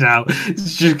image now.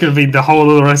 It's just going to be the whole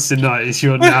of the rest of the night is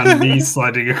your Nan knee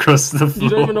sliding across the floor. You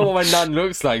don't even know what my Nan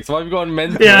looks like, so I've gone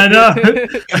mental. Yeah, I know.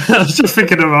 I was just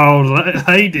thinking of old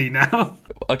Heidi now.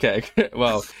 Okay,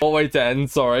 well, what way to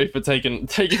end. Sorry for taking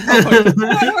Thank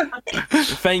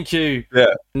you,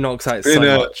 Noxite, so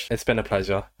much. It's been a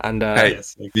pleasure. And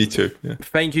me too. Yeah.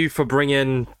 Thank you for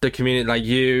bringing the community, like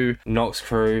you, Nox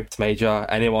Crew, Major,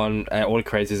 anyone, all the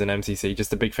creators in MCC.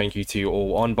 Just a big thank you to you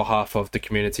all on behalf of the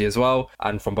community as well,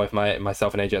 and from both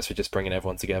myself and AJS for just bringing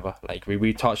everyone together. Like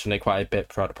we touched on it quite a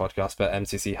bit throughout the podcast, but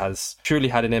MCC has truly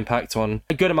had an impact on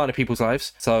a good amount of people's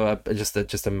lives. So just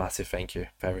a massive thank you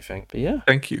for everything. But yeah.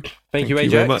 Thank you. Thank you,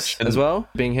 Ajax, very much. As well,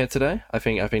 being here today. I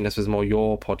think this was more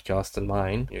your podcast than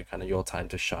mine. You're kind of your time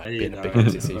to shine, being a big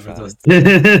MCC fan.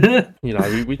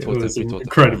 We talked.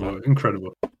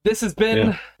 Incredible. this has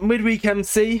been Midweek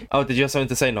MC. Oh, did you have something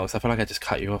to say, Nox? I feel like I just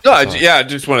cut you off. No, I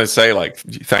just want to say, like,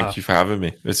 thank you for having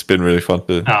me. It's been really fun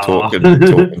to talk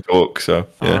and talk. So,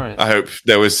 yeah, right. I hope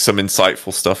there was some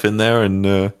insightful stuff in there, and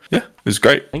yeah, it was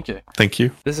great. Thank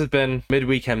you. This has been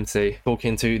Midweek MC,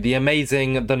 talking to the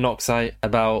amazing the Noxite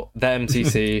about the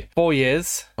MCC. 4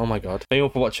 years. Oh my god. Thank you all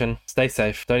for watching. Stay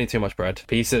safe. Don't eat too much bread.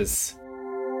 Pieces.